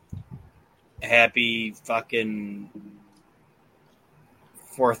happy fucking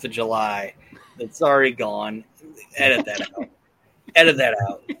 4th of July. It's already gone. Edit that out. Edit that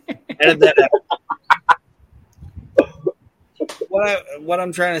out. Edit that out. What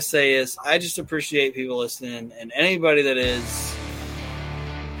I'm trying to say is I just appreciate people listening, and anybody that is,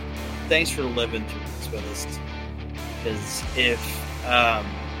 thanks for living through this with us. Because if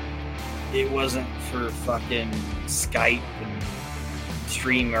it wasn't for fucking Skype and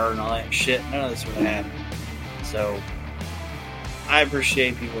StreamYard and all that shit, none of this would have happened. So I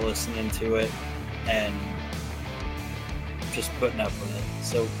appreciate people listening to it and just putting up with it.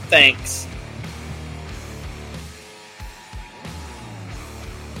 So thanks.